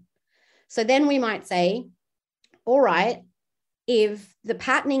self-compassion. So then we might say, all right, if the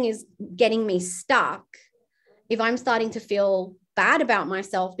patterning is getting me stuck, if I'm starting to feel bad about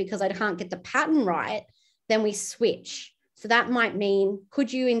myself because I can't get the pattern right, then we switch. So that might mean,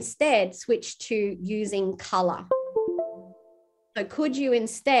 could you instead switch to using color? So could you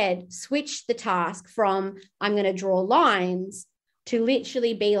instead switch the task from I'm going to draw lines to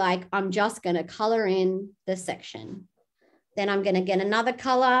literally be like, I'm just going to color in the section. Then I'm going to get another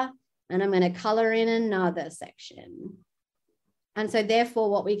color and I'm going to color in another section. And so therefore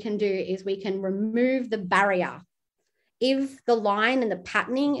what we can do is we can remove the barrier. If the line and the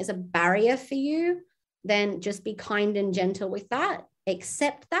patterning is a barrier for you, then just be kind and gentle with that.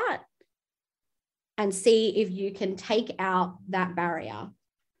 Accept that and see if you can take out that barrier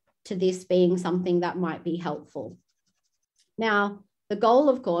to this being something that might be helpful. Now, the goal,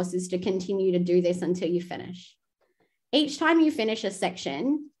 of course, is to continue to do this until you finish. Each time you finish a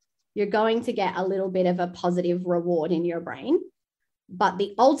section, you're going to get a little bit of a positive reward in your brain. But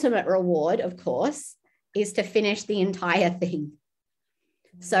the ultimate reward, of course, is to finish the entire thing.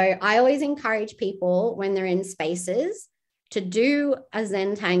 So I always encourage people when they're in spaces to do a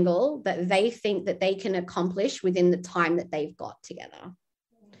Zentangle that they think that they can accomplish within the time that they've got together.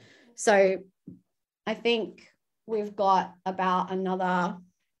 So I think we've got about another,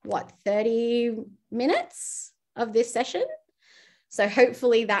 30 minutes of this session. So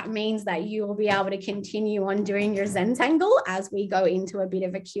hopefully that means that you will be able to continue on doing your Zentangle as we go into a bit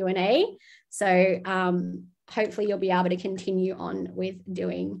of a Q&A. So hopefully you'll be able to continue on with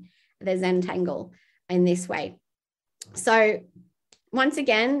doing the Zentangle in this way. So once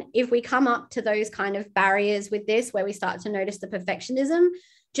again, if we come up to those kind of barriers with this, where we start to notice the perfectionism,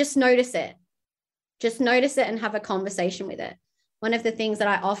 just notice it. Just notice it and have a conversation with it. One of the things that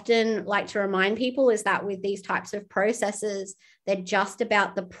I often like to remind people is that with these types of processes, they're just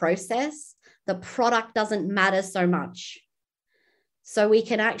about the process. The product doesn't matter so much. So we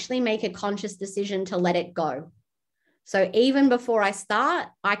can actually make a conscious decision to let it go. So even before I start,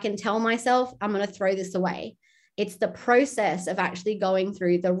 I can tell myself, I'm going to throw this away. It's the process of actually going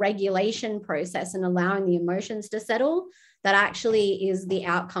through the regulation process and allowing the emotions to settle that actually is the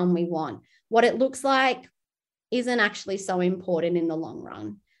outcome we want. What it looks like isn't actually so important in the long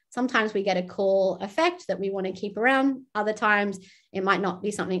run. Sometimes we get a cool effect that we want to keep around. Other times it might not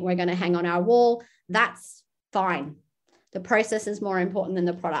be something we're going to hang on our wall. That's fine. The process is more important than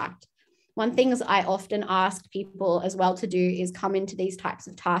the product. One thing I often ask people as well to do is come into these types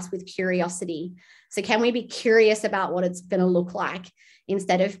of tasks with curiosity. So can we be curious about what it's going to look like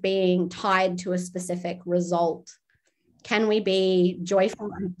instead of being tied to a specific result? Can we be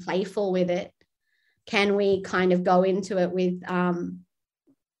joyful and playful with it? Can we kind of go into it with,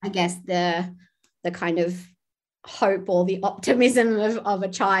 I guess, the kind of hope or the optimism of a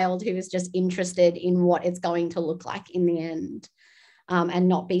child who is just interested in what it's going to look like in the end, and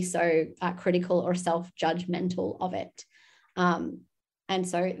not be so critical or self-judgmental of it. And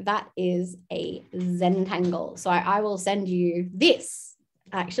so that is a Zentangle. So I will send you this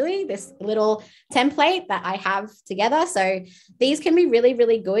little template that I have together. So these can be really,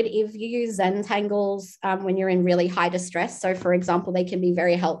 really good if you use Zentangles when you're in really high distress. So for example, they can be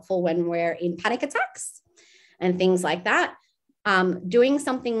very helpful when we're in panic attacks and things like that. Doing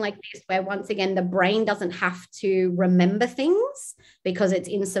something like this where once again, the brain doesn't have to remember things because it's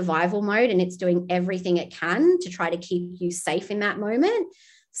in survival mode and it's doing everything it can to try to keep you safe in that moment.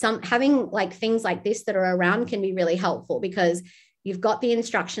 Having like things like this that are around can be really helpful because you've got the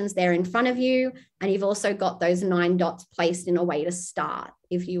instructions there in front of you, and you've also got those 9 dots placed in a way to start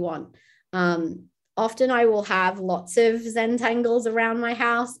if you want. often I will have lots of Zentangles around my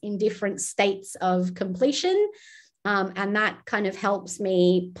house in different states of completion. And that kind of helps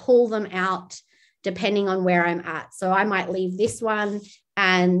me pull them out depending on where I'm at. So I might leave this one,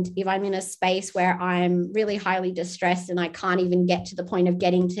 and if I'm in a space where I'm really highly distressed and I can't even get to the point of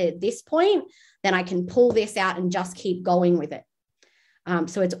getting to this point, then I can pull this out and just keep going with it.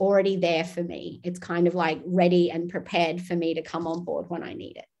 So it's already there for me. It's kind of like ready and prepared for me to come on board when I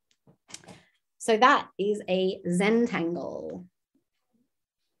need it. So that is a Zentangle.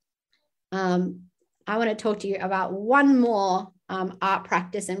 I want to talk to you about one more art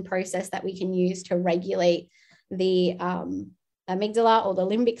practice and process that we can use to regulate the amygdala or the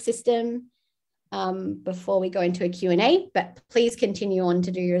limbic system before we go into a Q&A, but please continue on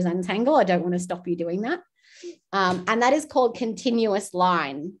to do your Zentangle. I don't want to stop you doing that. And that is called continuous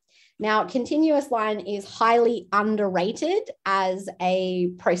line. Now, continuous line is highly underrated as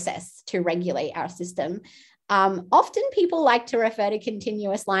a process to regulate our system. Often people like to refer to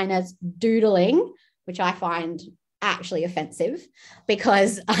continuous line as doodling, which I find actually offensive,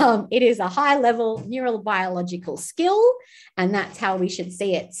 because it is a high-level neurobiological skill, and that's how we should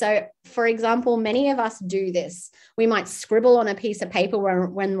see it. So, for example, many of us do this. We might scribble on a piece of paper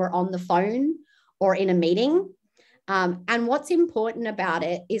when we're on the phone or in a meeting. And what's important about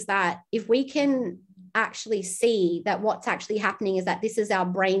it is that if we can actually see that what's actually happening is that this is our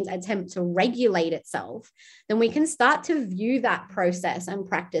brain's attempt to regulate itself, then we can start to view that process and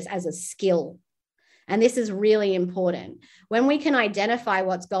practice as a skill. And this is really important. When we can identify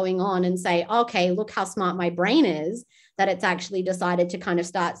what's going on and say, okay, look how smart my brain is, that it's actually decided to kind of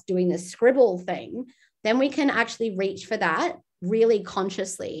start doing this scribble thing, then we can actually reach for that really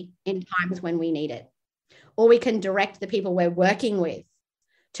consciously in times when we need it. Or we can direct the people we're working with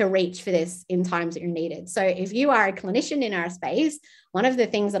to reach for this in times that you're needed. So if you are a clinician in our space, one of the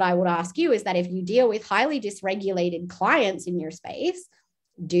things that I would ask you is that if you deal with highly dysregulated clients in your space,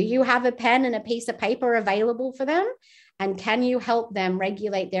 do you have a pen and a piece of paper available for them? And can you help them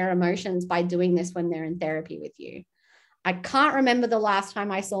regulate their emotions by doing this when they're in therapy with you? I can't remember the last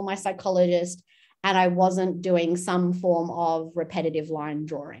time I saw my psychologist and I wasn't doing some form of repetitive line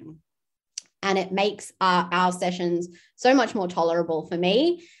drawing. And it makes our sessions so much more tolerable for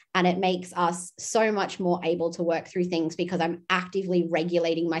me. And it makes us so much more able to work through things because I'm actively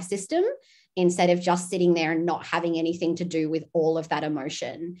regulating my system instead of just sitting there and not having anything to do with all of that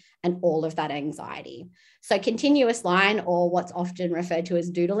emotion and all of that anxiety. So continuous line, or what's often referred to as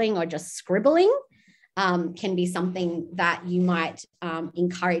doodling or just scribbling, can be something that you might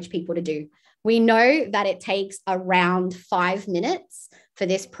encourage people to do. We know that it takes around 5 minutes for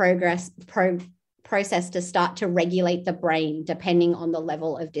this process to start to regulate the brain, depending on the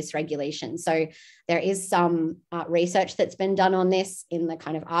level of dysregulation. So there is some research that's been done on this in the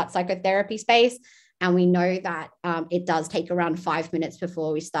kind of art psychotherapy space. And we know that it does take around 5 minutes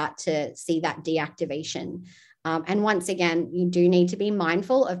before we start to see that deactivation. And once again, you do need to be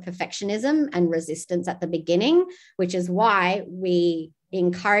mindful of perfectionism and resistance at the beginning, which is why we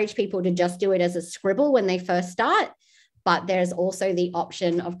encourage people to just do it as a scribble when they first start. But there's also the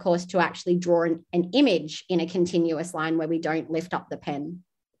option, of course, to actually draw an image in a continuous line where we don't lift up the pen.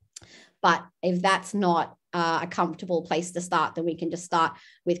 But if that's not a comfortable place to start, then we can just start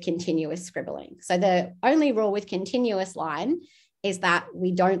with continuous scribbling. So the only rule with continuous line is that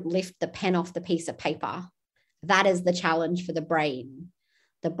we don't lift the pen off the piece of paper. That is the challenge for the brain.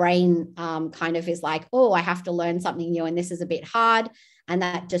 The brain kind of is like, oh, I have to learn something new and this is a bit hard. And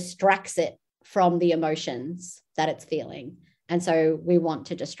that distracts it from the emotions that it's feeling. And so we want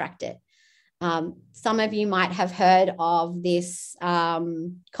to distract it. Some of you might have heard of this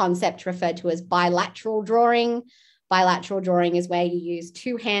concept referred to as bilateral drawing. Bilateral drawing is where you use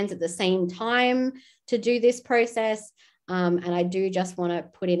two hands at the same time to do this process. And I do just want to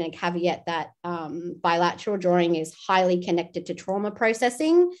put in a caveat that bilateral drawing is highly connected to trauma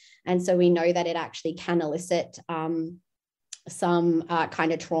processing. And so we know that it actually can elicit some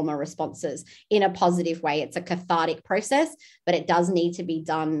kind of trauma responses in a positive way. It's a cathartic process, but it does need to be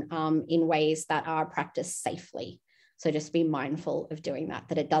done in ways that are practiced safely. So just be mindful of doing that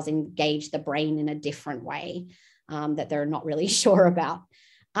it does engage the brain in a different way that they're not really sure about.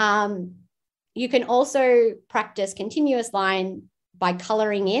 You can also practice continuous line by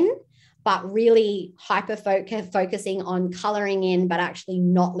coloring in, but really focusing on coloring in, but actually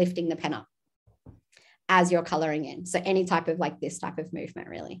not lifting the pen up as you're coloring in. So any type of like this type of movement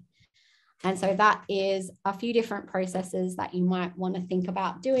really. And so that is a few different processes that you might want to think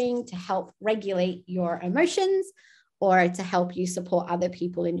about doing to help regulate your emotions or to help you support other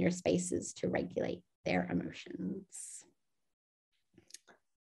people in your spaces to regulate their emotions.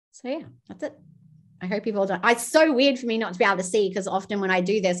 So yeah, that's it. I hope people don't. It's so weird for me not to be able to see, because often when I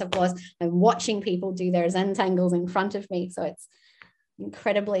do this, of course, I'm watching people do their Zentangles in front of me. So it's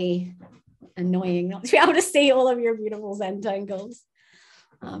incredibly annoying not to be able to see all of your beautiful Zentangles.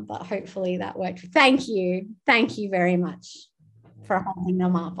 But hopefully that worked. Thank you. Thank you very much for holding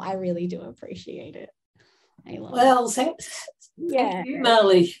them up. I really do appreciate it. Well, thanks. Yeah. Thank you,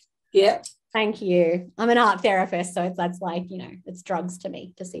 Mahlie. Yeah. Thank you. I'm an art therapist, so that's like, you know, it's drugs to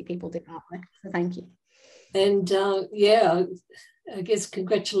me to see people do artwork. So thank you. And yeah, I guess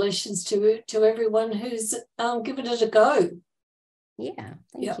congratulations to everyone who's given it a go. Yeah,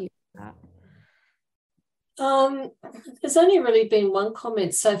 thank you for that. There's only really been one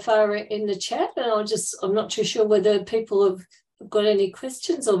comment so far in the chat, and I'm not too sure whether people have got any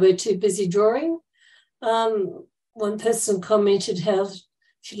questions or we're too busy drawing. One person commented how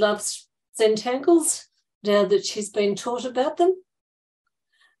she loves Zentangles now that she's been taught about them.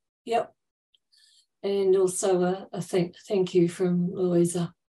 Yep. And also a thank you from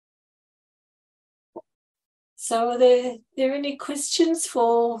Louisa. So are there any questions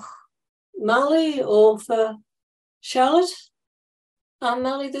for Mahlie or for Charlotte?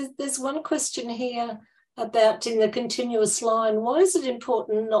 Mahlie, there's one question here about in the continuous line, why is it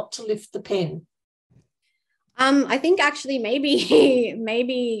important not to lift the pen? I think actually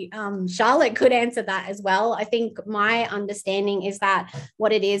maybe Charlotte could answer that as well. I think my understanding is that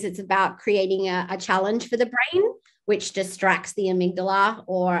what it is, it's about creating a challenge for the brain, which distracts the amygdala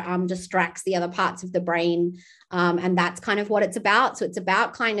or distracts the other parts of the brain. And that's kind of what it's about. So it's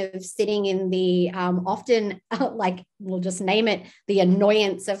about kind of sitting in the often, like we'll just name it, the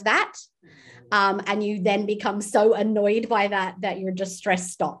annoyance of that. And you then become so annoyed by that your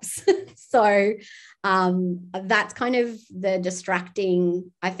distress stops. So that's kind of the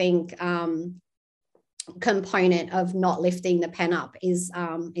distracting, I think, component of not lifting the pen up is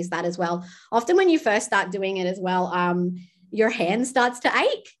that as well. Often when you first start doing it as well, your hand starts to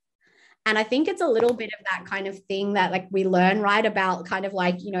ache. And I think it's a little bit of that kind of thing that like we learn, right, about kind of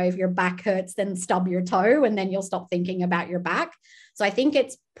like, you know, if your back hurts, then stub your toe and then you'll stop thinking about your back. So I think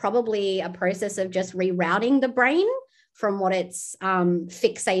it's probably a process of just rerouting the brain from what it's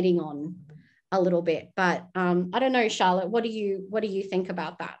fixating on a little bit. But I don't know, Charlotte, what do you think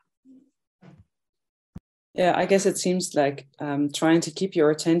about that? Yeah, I guess it seems like trying to keep your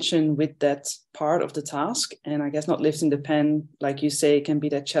attention with that part of the task. And I guess not lifting the pen, like you say, can be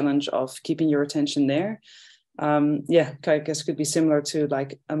that challenge of keeping your attention there. Yeah, I guess could be similar to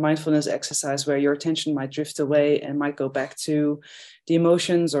like a mindfulness exercise where your attention might drift away and might go back to the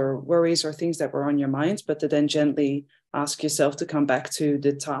emotions or worries or things that were on your mind, but to then gently ask yourself to come back to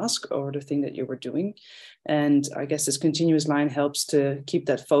the task or the thing that you were doing. And I guess this continuous line helps to keep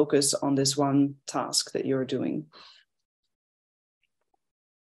that focus on this one task that you're doing.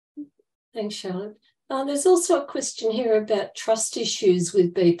 Thanks, Charlotte. There's also a question here about trust issues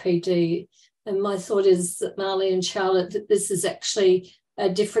with BPD. And my thought is that Mahlie and Charlotte, that this is actually a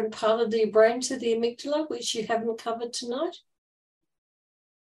different part of the brain to the amygdala, which you haven't covered tonight.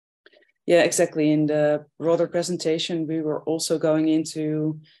 Yeah, exactly. In the broader presentation, we were also going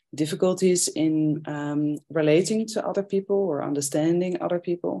into difficulties in relating to other people or understanding other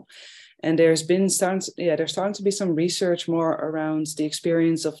people. And there's starting to be some research more around the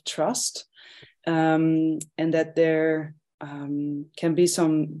experience of trust, and that there can be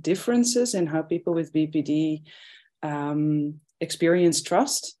some differences in how people with BPD experience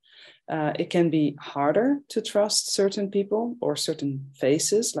trust. It can be harder to trust certain people or certain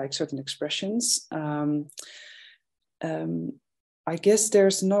faces, like certain expressions. I guess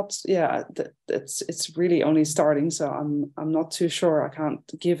there's not, it's really only starting, so I'm not too sure. I can't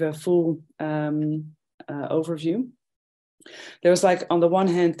give a full overview. There's like, on the one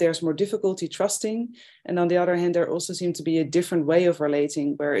hand, there's more difficulty trusting, and on the other hand, there also seems to be a different way of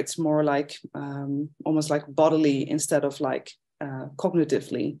relating where it's more like almost like bodily instead of like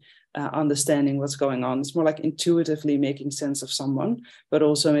cognitively understanding what's going on. It's more like intuitively making sense of someone, but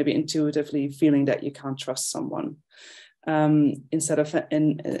also maybe intuitively feeling that you can't trust someone, instead of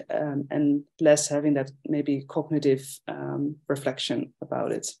and less having that maybe cognitive reflection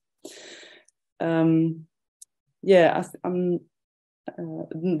about it. One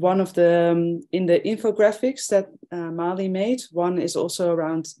of the in the infographics that Mahlie made, one is also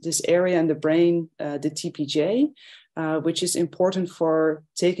around this area in the brain, the TPJ, which is important for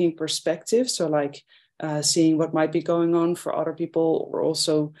taking perspective. So like seeing what might be going on for other people, or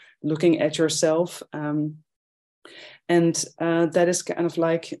also looking at yourself. And that is kind of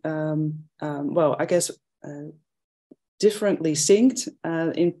like, differently synced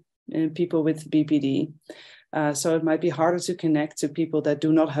in people with BPD. So it might be harder to connect to people that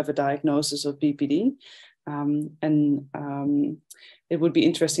do not have a diagnosis of BPD. It would be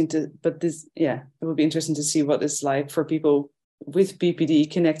interesting to see what it's like for people with BPD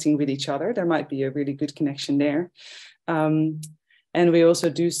connecting with each other. There might be a really good connection there. And we also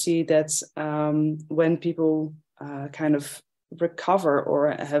do see that when people kind of recover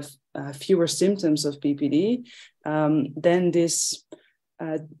or have fewer symptoms of BPD, then this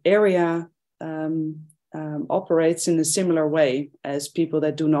area operates in a similar way as people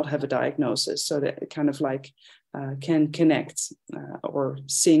that do not have a diagnosis. So that it kind of like can connect or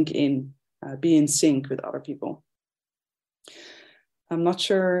sync in, be in sync with other people. I'm not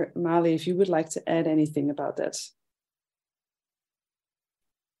sure, Mahlie, if you would like to add anything about that.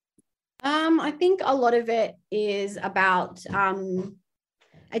 I think a lot of it is about,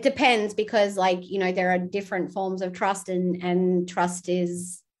 it depends, because there are different forms of trust, and trust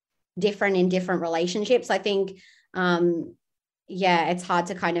is different in different relationships. I think, it's hard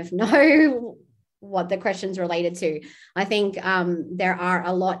to kind of know what the question's related to. I think there are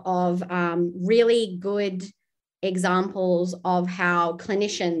a lot of really good examples of how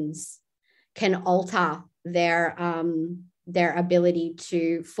clinicians can alter their ability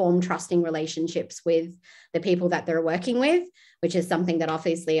to form trusting relationships with the people that they're working with, which is something that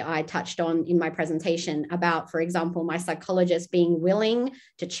obviously I touched on in my presentation about, for example, my psychologist being willing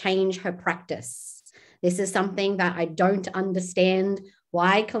to change her practice. This is something that I don't understand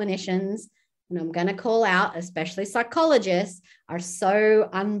why clinicians, and I'm going to call out, especially psychologists, are so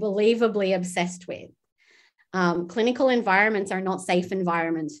unbelievably obsessed with. Clinical environments are not safe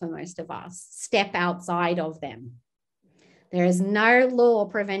environments for most of us. Step outside of them. There is no law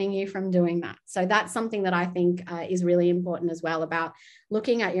preventing you from doing that. So that's something that I think is really important as well, about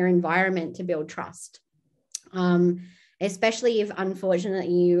looking at your environment to build trust. Especially if,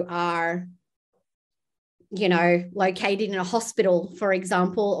 unfortunately, you are, located in a hospital, for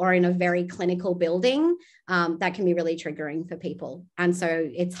example, or in a very clinical building, that can be really triggering for people. And so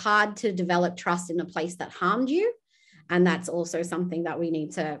it's hard to develop trust in a place that harmed you. And that's also something that we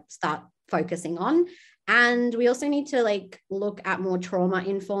need to start focusing on. And we also need to look at more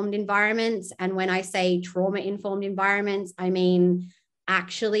trauma-informed environments. And when I say trauma-informed environments, I mean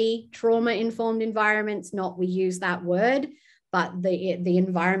actually trauma-informed environments, not we use that word, but the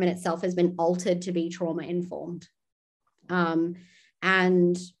environment itself has been altered to be trauma-informed.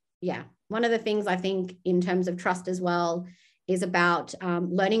 And yeah, one of the things I think in terms of trust as well is about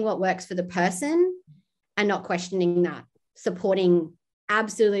learning what works for the person and not questioning that, supporting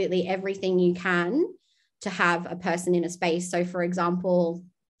absolutely everything you can to have a person in a space. So for example,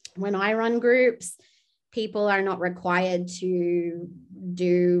 when I run groups, people are not required to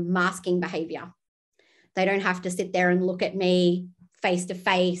do masking behavior. They don't have to sit there and look at me face to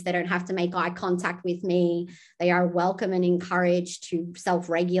face. They don't have to make eye contact with me. They are welcome and encouraged to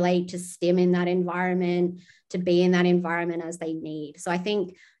self-regulate, to stim in that environment, to be in that environment as they need. So I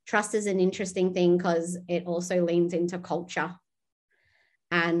think trust is an interesting thing because it also leans into culture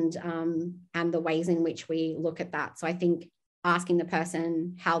and the ways in which we look at that. So I think asking the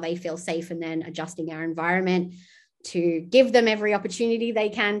person how they feel safe and then adjusting our environment to give them every opportunity they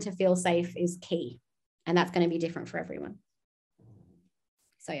can to feel safe is key. And that's going to be different for everyone.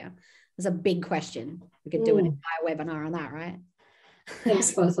 So yeah, it's a big question. We could do an entire webinar on that, right?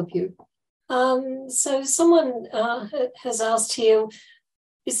 Thanks, both of you. So someone has asked here,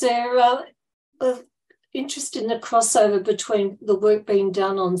 is there interest in the crossover between the work being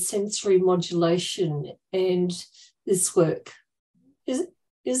done on sensory modulation and this work?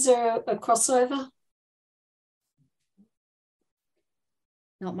 Is there a crossover?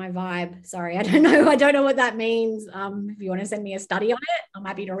 Not my vibe. Sorry, I don't know. I don't know what that means. If you want to send me a study on it, I'm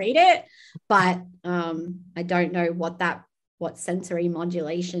happy to read it. But I don't know what sensory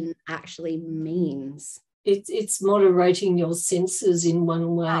modulation actually means. It's moderating your senses in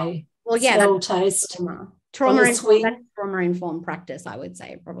one way. Well, yeah, smell, taste, trauma-informed practice, I would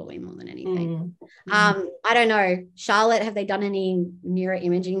say, probably more than anything. I don't know. Charlotte, have they done any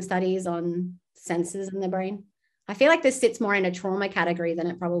neuroimaging studies on senses in the brain? I feel like this sits more in a trauma category than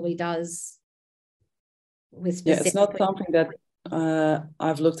it probably does with specific. Yeah, it's not something that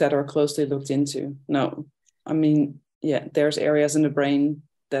I've looked at or closely looked into. No, I mean, yeah, there's areas in the brain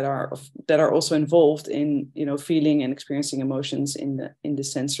that are also involved in, feeling and experiencing emotions in the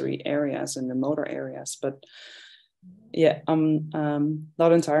sensory areas and the motor areas. But yeah, I'm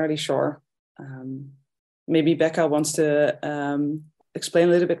not entirely sure. Maybe Becca wants to explain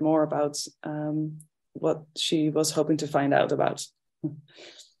a little bit more about what she was hoping to find out about.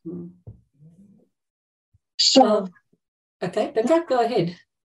 Sure. Okay, Becca, go ahead.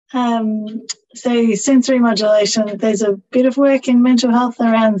 So sensory modulation, there's a bit of work in mental health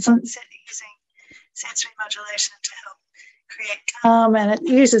around using sensory modulation to help create calm, and it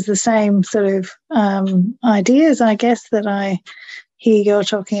uses the same sort of ideas, I guess, that I hear you're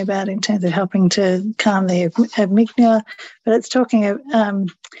talking about in terms of helping to calm the amygdala, but it's talking of,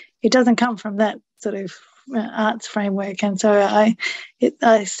 it doesn't come from that sort of arts framework, and so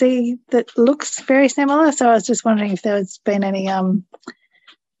I see that looks very similar. So I was just wondering if there's been any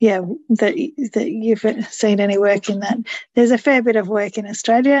that you've seen any work in that. There's a fair bit of work in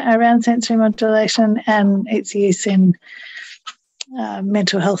Australia around sensory modulation and its use in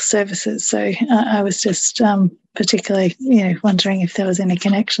mental health services. So I was just particularly, wondering if there was any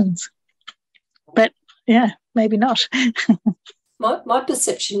connections. But yeah, maybe not. My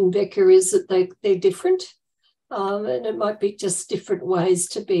perception, Becca, is that they're different, and it might be just different ways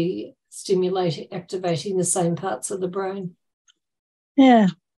to be activating the same parts of the brain. Yeah.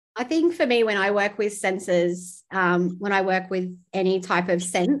 I think for me, when I work with senses, when I work with any type of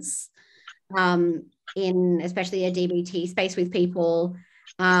sense, in especially a DBT space with people,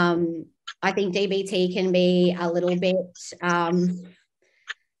 I think DBT can be a little bit,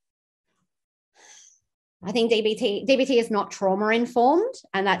 I think DBT is not trauma informed,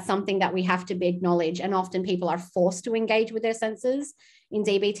 and that's something that we have to acknowledge. And often people are forced to engage with their senses in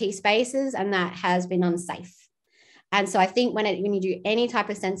DBT spaces, and that has been unsafe. And so I think when you do any type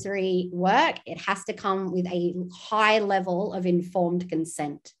of sensory work, it has to come with a high level of informed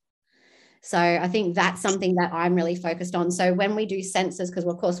consent. So I think that's something that I'm really focused on. So when we do senses, because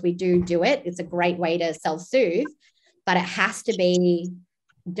of course we do it, it's a great way to self-soothe, but it has to be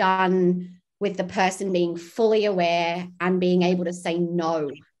done with the person being fully aware and being able to say no.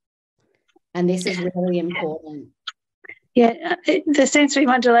 And this is really important. Yeah, the sensory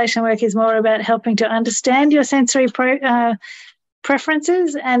modulation work is more about helping to understand your sensory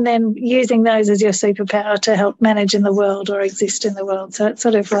preferences and then using those as your superpower to help manage in the world or exist in the world. So it's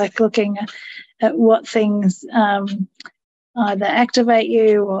sort of like looking at what things either activate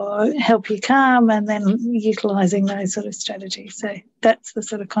you or help you calm, and then utilising those sort of strategies. So that's the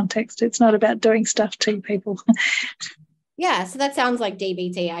sort of context. It's not about doing stuff to people. Yeah, so that sounds like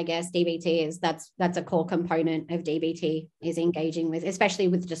DBT, I guess. DBT is that's a core component of DBT, is engaging with, especially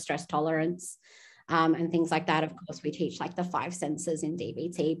with distress tolerance and things like that. Of course, we teach like the 5 senses in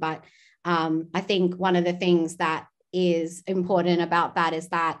DBT, but I think one of the things that is important about that is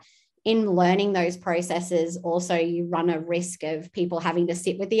that in learning those processes, also you run a risk of people having to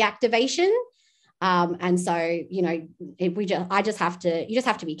sit with the activation. And so, you just have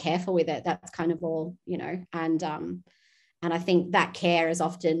to be careful with it. That's kind of all, and I think that care is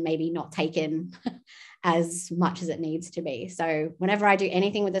often maybe not taken as much as it needs to be. So whenever I do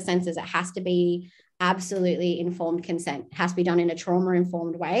anything with the senses, it has to be absolutely informed consent. It has to be done in a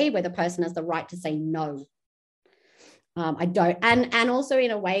trauma-informed way where the person has the right to say no. And also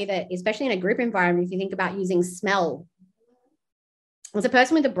in a way that, especially in a group environment, if you think about using smell. As a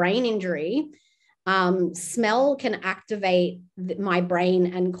person with a brain injury, smell can activate my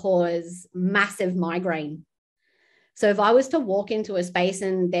brain and cause massive migraine. So if I was to walk into a space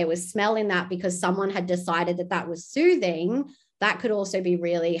and there was smell in that because someone had decided that was soothing, that could also be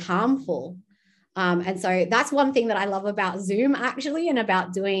really harmful. And so that's one thing that I love about Zoom, actually, and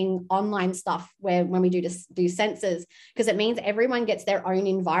about doing online stuff when we do senses, because it means everyone gets their own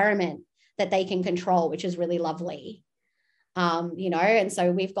environment that they can control, which is really lovely. And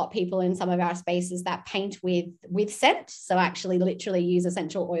so we've got people in some of our spaces that paint with scent. So actually literally use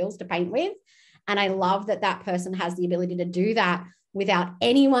essential oils to paint with. And I love that person has the ability to do that without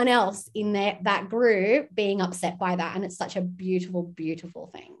anyone else in that group being upset by that. And it's such a beautiful, beautiful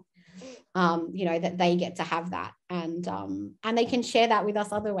thing, that they get to have that. And they can share that with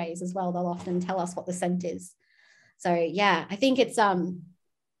us other ways as well. They'll often tell us what the scent is. So, yeah, I think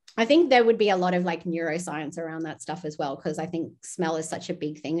I think there would be a lot of like neuroscience around that stuff as well, because I think smell is such a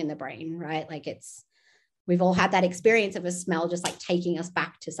big thing in the brain, right? Like we've all had that experience of a smell just like taking us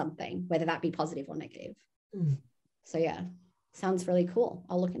back to something, whether that be positive or negative. So yeah, sounds really cool.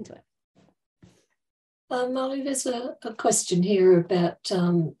 I'll look into it. Mahlie, there's a question here about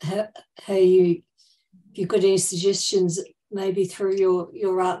how you've got any suggestions maybe through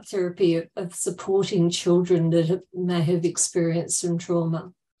your art therapy of supporting children that may have experienced some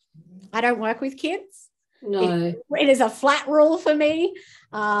trauma. I don't work with kids. No. It is a flat rule for me.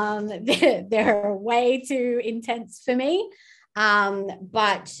 They're way too intense for me.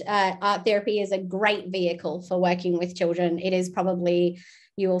 But art therapy is a great vehicle for working with children. It is probably,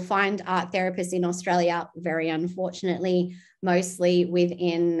 you will find art therapists in Australia, very unfortunately, mostly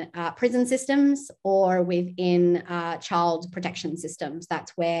within prison systems or within child protection systems.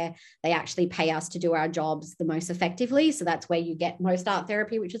 That's where they actually pay us to do our jobs the most effectively. So that's where you get most art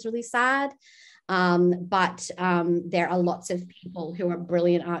therapy, which is really sad. But there are lots of people who are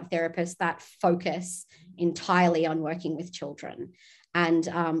brilliant art therapists that focus entirely on working with children. And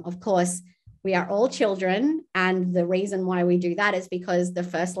of course, we are all children. And the reason why we do that is because the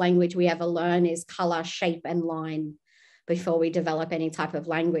first language we ever learn is color, shape, and line before we develop any type of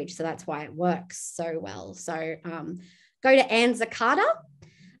language. So that's why it works so well. So go to ANZACADA.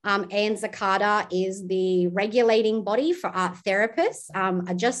 ANZACADA is the regulating body for art therapists.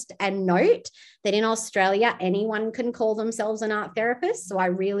 Just a note that in Australia, anyone can call themselves an art therapist. So I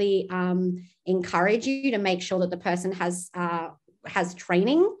really encourage you to make sure that the person has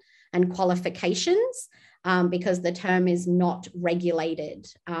training and qualifications, because the term is not regulated.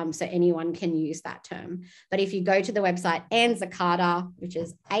 So anyone can use that term. But if you go to the website ANZACADA, which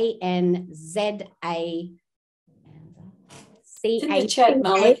is ANZA. In the chat,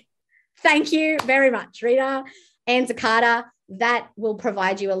 Mahlie. Thank you very much, Rita. ANZACADA, that will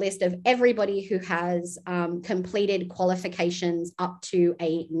provide you a list of everybody who has completed qualifications up to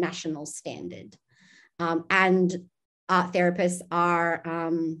a national standard. And art therapists are,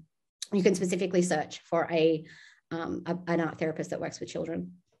 you can specifically search for an art therapist that works with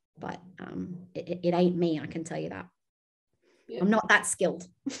children, but it ain't me, I can tell you that. Yeah. I'm not that skilled.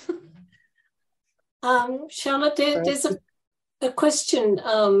 Charlotte, there's a question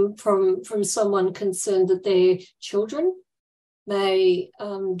from someone concerned that their children may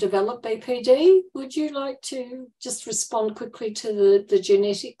develop BPD. Would you like to just respond quickly to the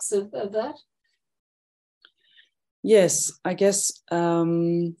genetics of that? Yes, I guess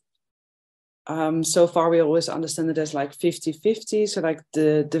so far we always understand it as like 50-50. So like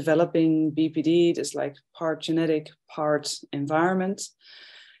the developing BPD is like part genetic, part environment.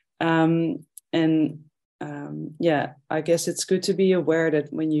 Yeah, I guess it's good to be aware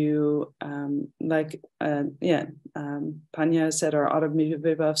that when you, Panya said, or other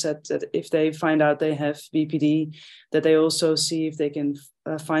people have said, that if they find out they have BPD, that they also see if they can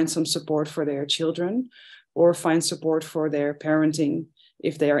find some support for their children or find support for their parenting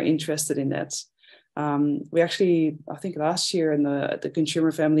if they are interested in that. We actually, I think last year in the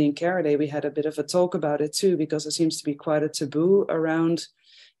Consumer Family and Care Day, we had a bit of a talk about it too, because it seems to be quite a taboo around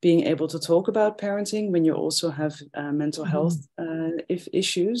being able to talk about parenting when you also have mental health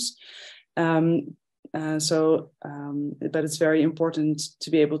issues. But it's very important to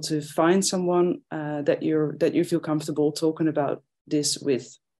be able to find someone that you feel comfortable talking about this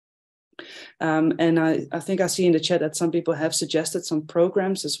with. And I think I see in the chat that some people have suggested some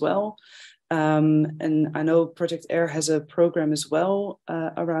programs as well. And I know Project AIR has a program as well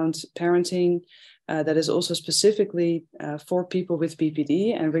around parenting. That is also specifically for people with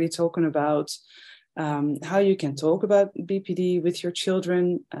BPD, and really talking about how you can talk about BPD with your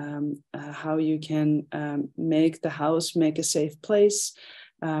children, how you can make the house make a safe place,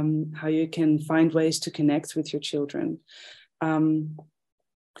 how you can find ways to connect with your children. And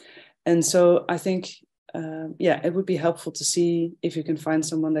so I think, it would be helpful to see if you can find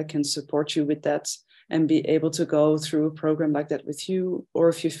someone that can support you with that and be able to go through a program like that with you, or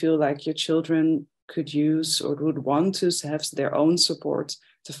if you feel like your children could use or would want to have their own support,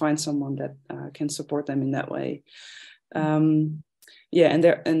 to find someone that can support them in that way. And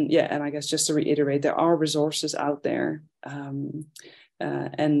I guess just to reiterate, there are resources out there,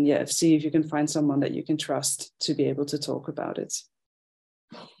 see if you can find someone that you can trust to be able to talk about it.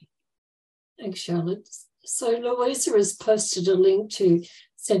 Thanks, Charlotte. So Louisa has posted a link to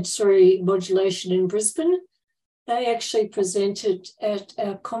sensory modulation in Brisbane. They actually presented at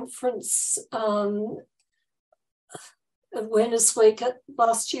our conference Awareness Week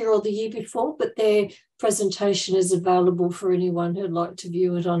last year or the year before, but their presentation is available for anyone who'd like to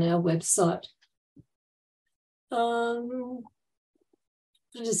view it on our website.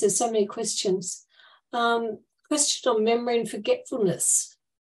 There's so many questions. Question on memory and forgetfulness.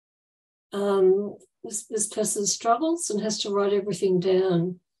 This person struggles and has to write everything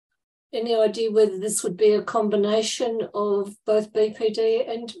down. Any idea whether this would be a combination of both BPD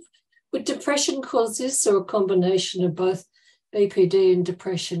and would depression cause this, or a combination of both BPD and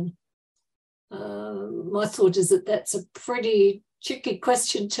depression? My thought is that that's a pretty tricky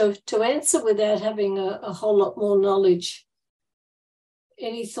question to answer without having a whole lot more knowledge.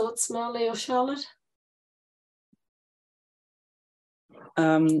 Any thoughts, Mahlie or Charlotte?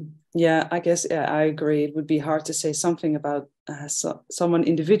 Yeah, I guess I agree. It would be hard to say something about someone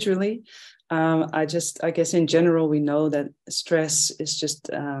individually. I guess in general, we know that stress is just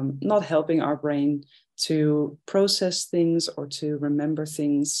not helping our brain to process things or to remember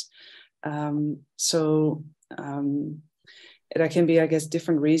things. There can be, I guess,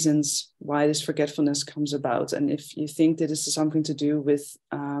 different reasons why this forgetfulness comes about. And if you think that this is something to do with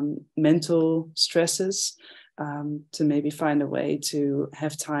mental stresses, to maybe find a way to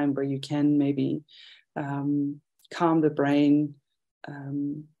have time where you can maybe calm the brain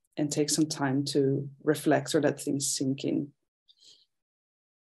and take some time to reflect or let things sink in.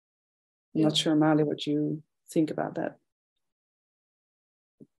 I'm not sure, Mahlie, what you think about that.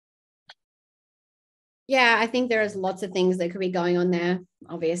 Yeah, I think there's lots of things that could be going on there.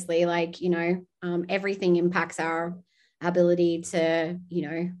 Obviously, like, everything impacts our ability to,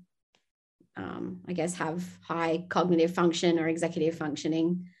 I guess, have high cognitive function or executive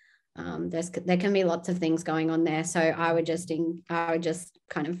functioning. There can be lots of things going on there. So I would just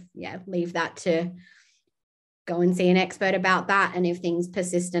kind of, leave that to go and see an expert about that. And if things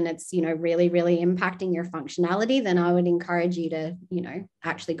persist and it's, really, really impacting your functionality, then I would encourage you to,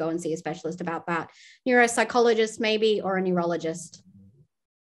 actually go and see a specialist about that. Neuropsychologist maybe, or a neurologist.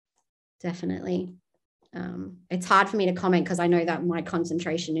 Definitely. It's hard for me to comment because I know that my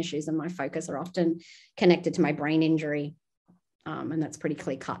concentration issues and my focus are often connected to my brain injury. And that's pretty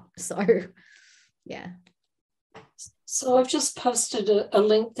clear cut. So, yeah. So I've just posted a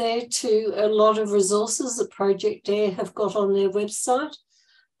link there to a lot of resources that Project DARE have got on their website.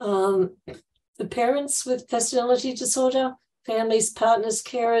 For parents with personality disorder, families, partners,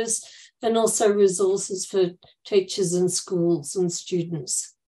 carers, and also resources for teachers and schools and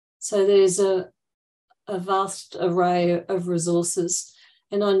students. So there's a vast array of resources.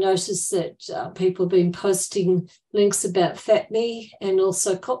 And I noticed that people have been posting links about FATME and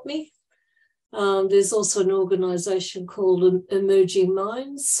also COPME. There's also an organisation called Emerging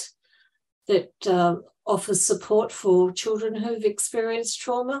Minds that offers support for children who've experienced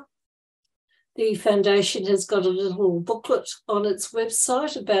trauma. The foundation has got a little booklet on its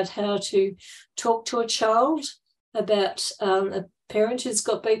website about how to talk to a child about a parent who's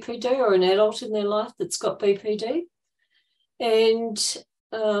got BPD or an adult in their life that's got BPD. And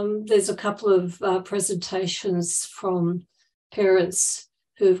there's a couple of presentations from parents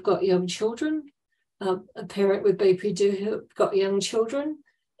who've got young children, a parent with BPD who've got young children,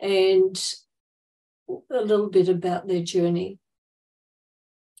 and a little bit about their journey.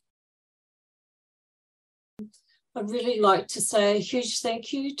 I'd really like to say a huge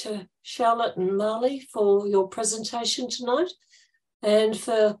thank you to Charlotte and Mahlie for your presentation tonight, and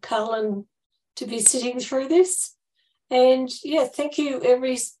for Carlin to be sitting through this. And thank you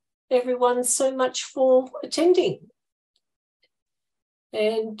everyone so much for attending.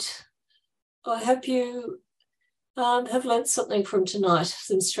 And I hope you have learned something from tonight,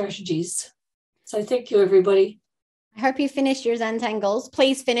 some strategies. So thank you, everybody. I hope you finished your Zentangles.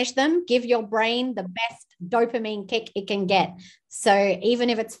 Please finish them. Give your brain the best dopamine kick it can get. So even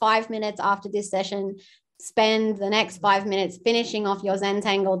if it's 5 minutes after this session, spend the next 5 minutes finishing off your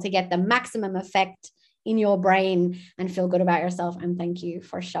Zentangle to get the maximum effect in your brain and feel good about yourself. And thank you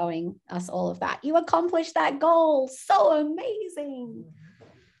for showing us all of that. You accomplished that goal. So amazing.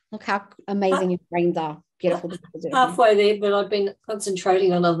 Look how amazing your brains are. Beautiful. Halfway there, but I've been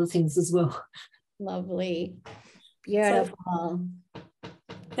concentrating on other things as well. Lovely. Beautiful.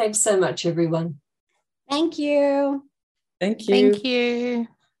 Thanks so much, everyone. Thank you. Thank you. Thank you.